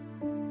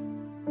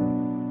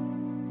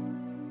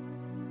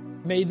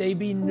 May they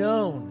be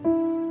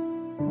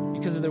known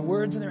because of their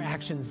words and their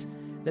actions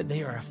that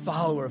they are a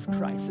follower of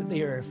Christ, that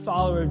they are a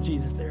follower of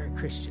Jesus, they're a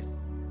Christian.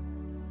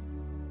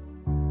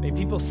 May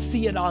people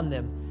see it on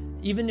them,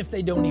 even if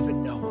they don't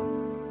even know Him.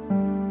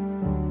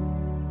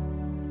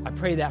 I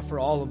pray that for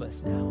all of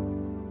us now.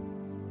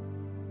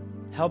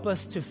 Help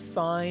us to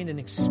find and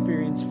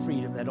experience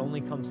freedom that only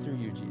comes through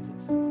you,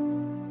 Jesus.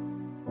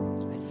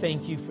 I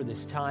thank you for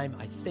this time.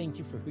 I thank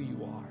you for who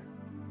you are.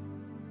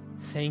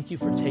 Thank you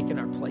for taking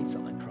our place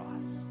on the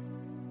cross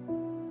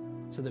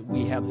so that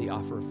we have the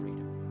offer of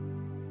freedom.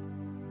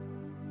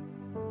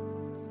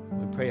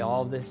 We pray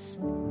all this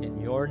in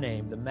your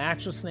name, the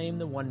matchless name,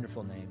 the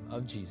wonderful name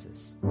of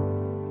Jesus.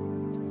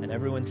 And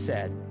everyone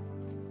said,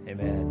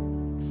 amen.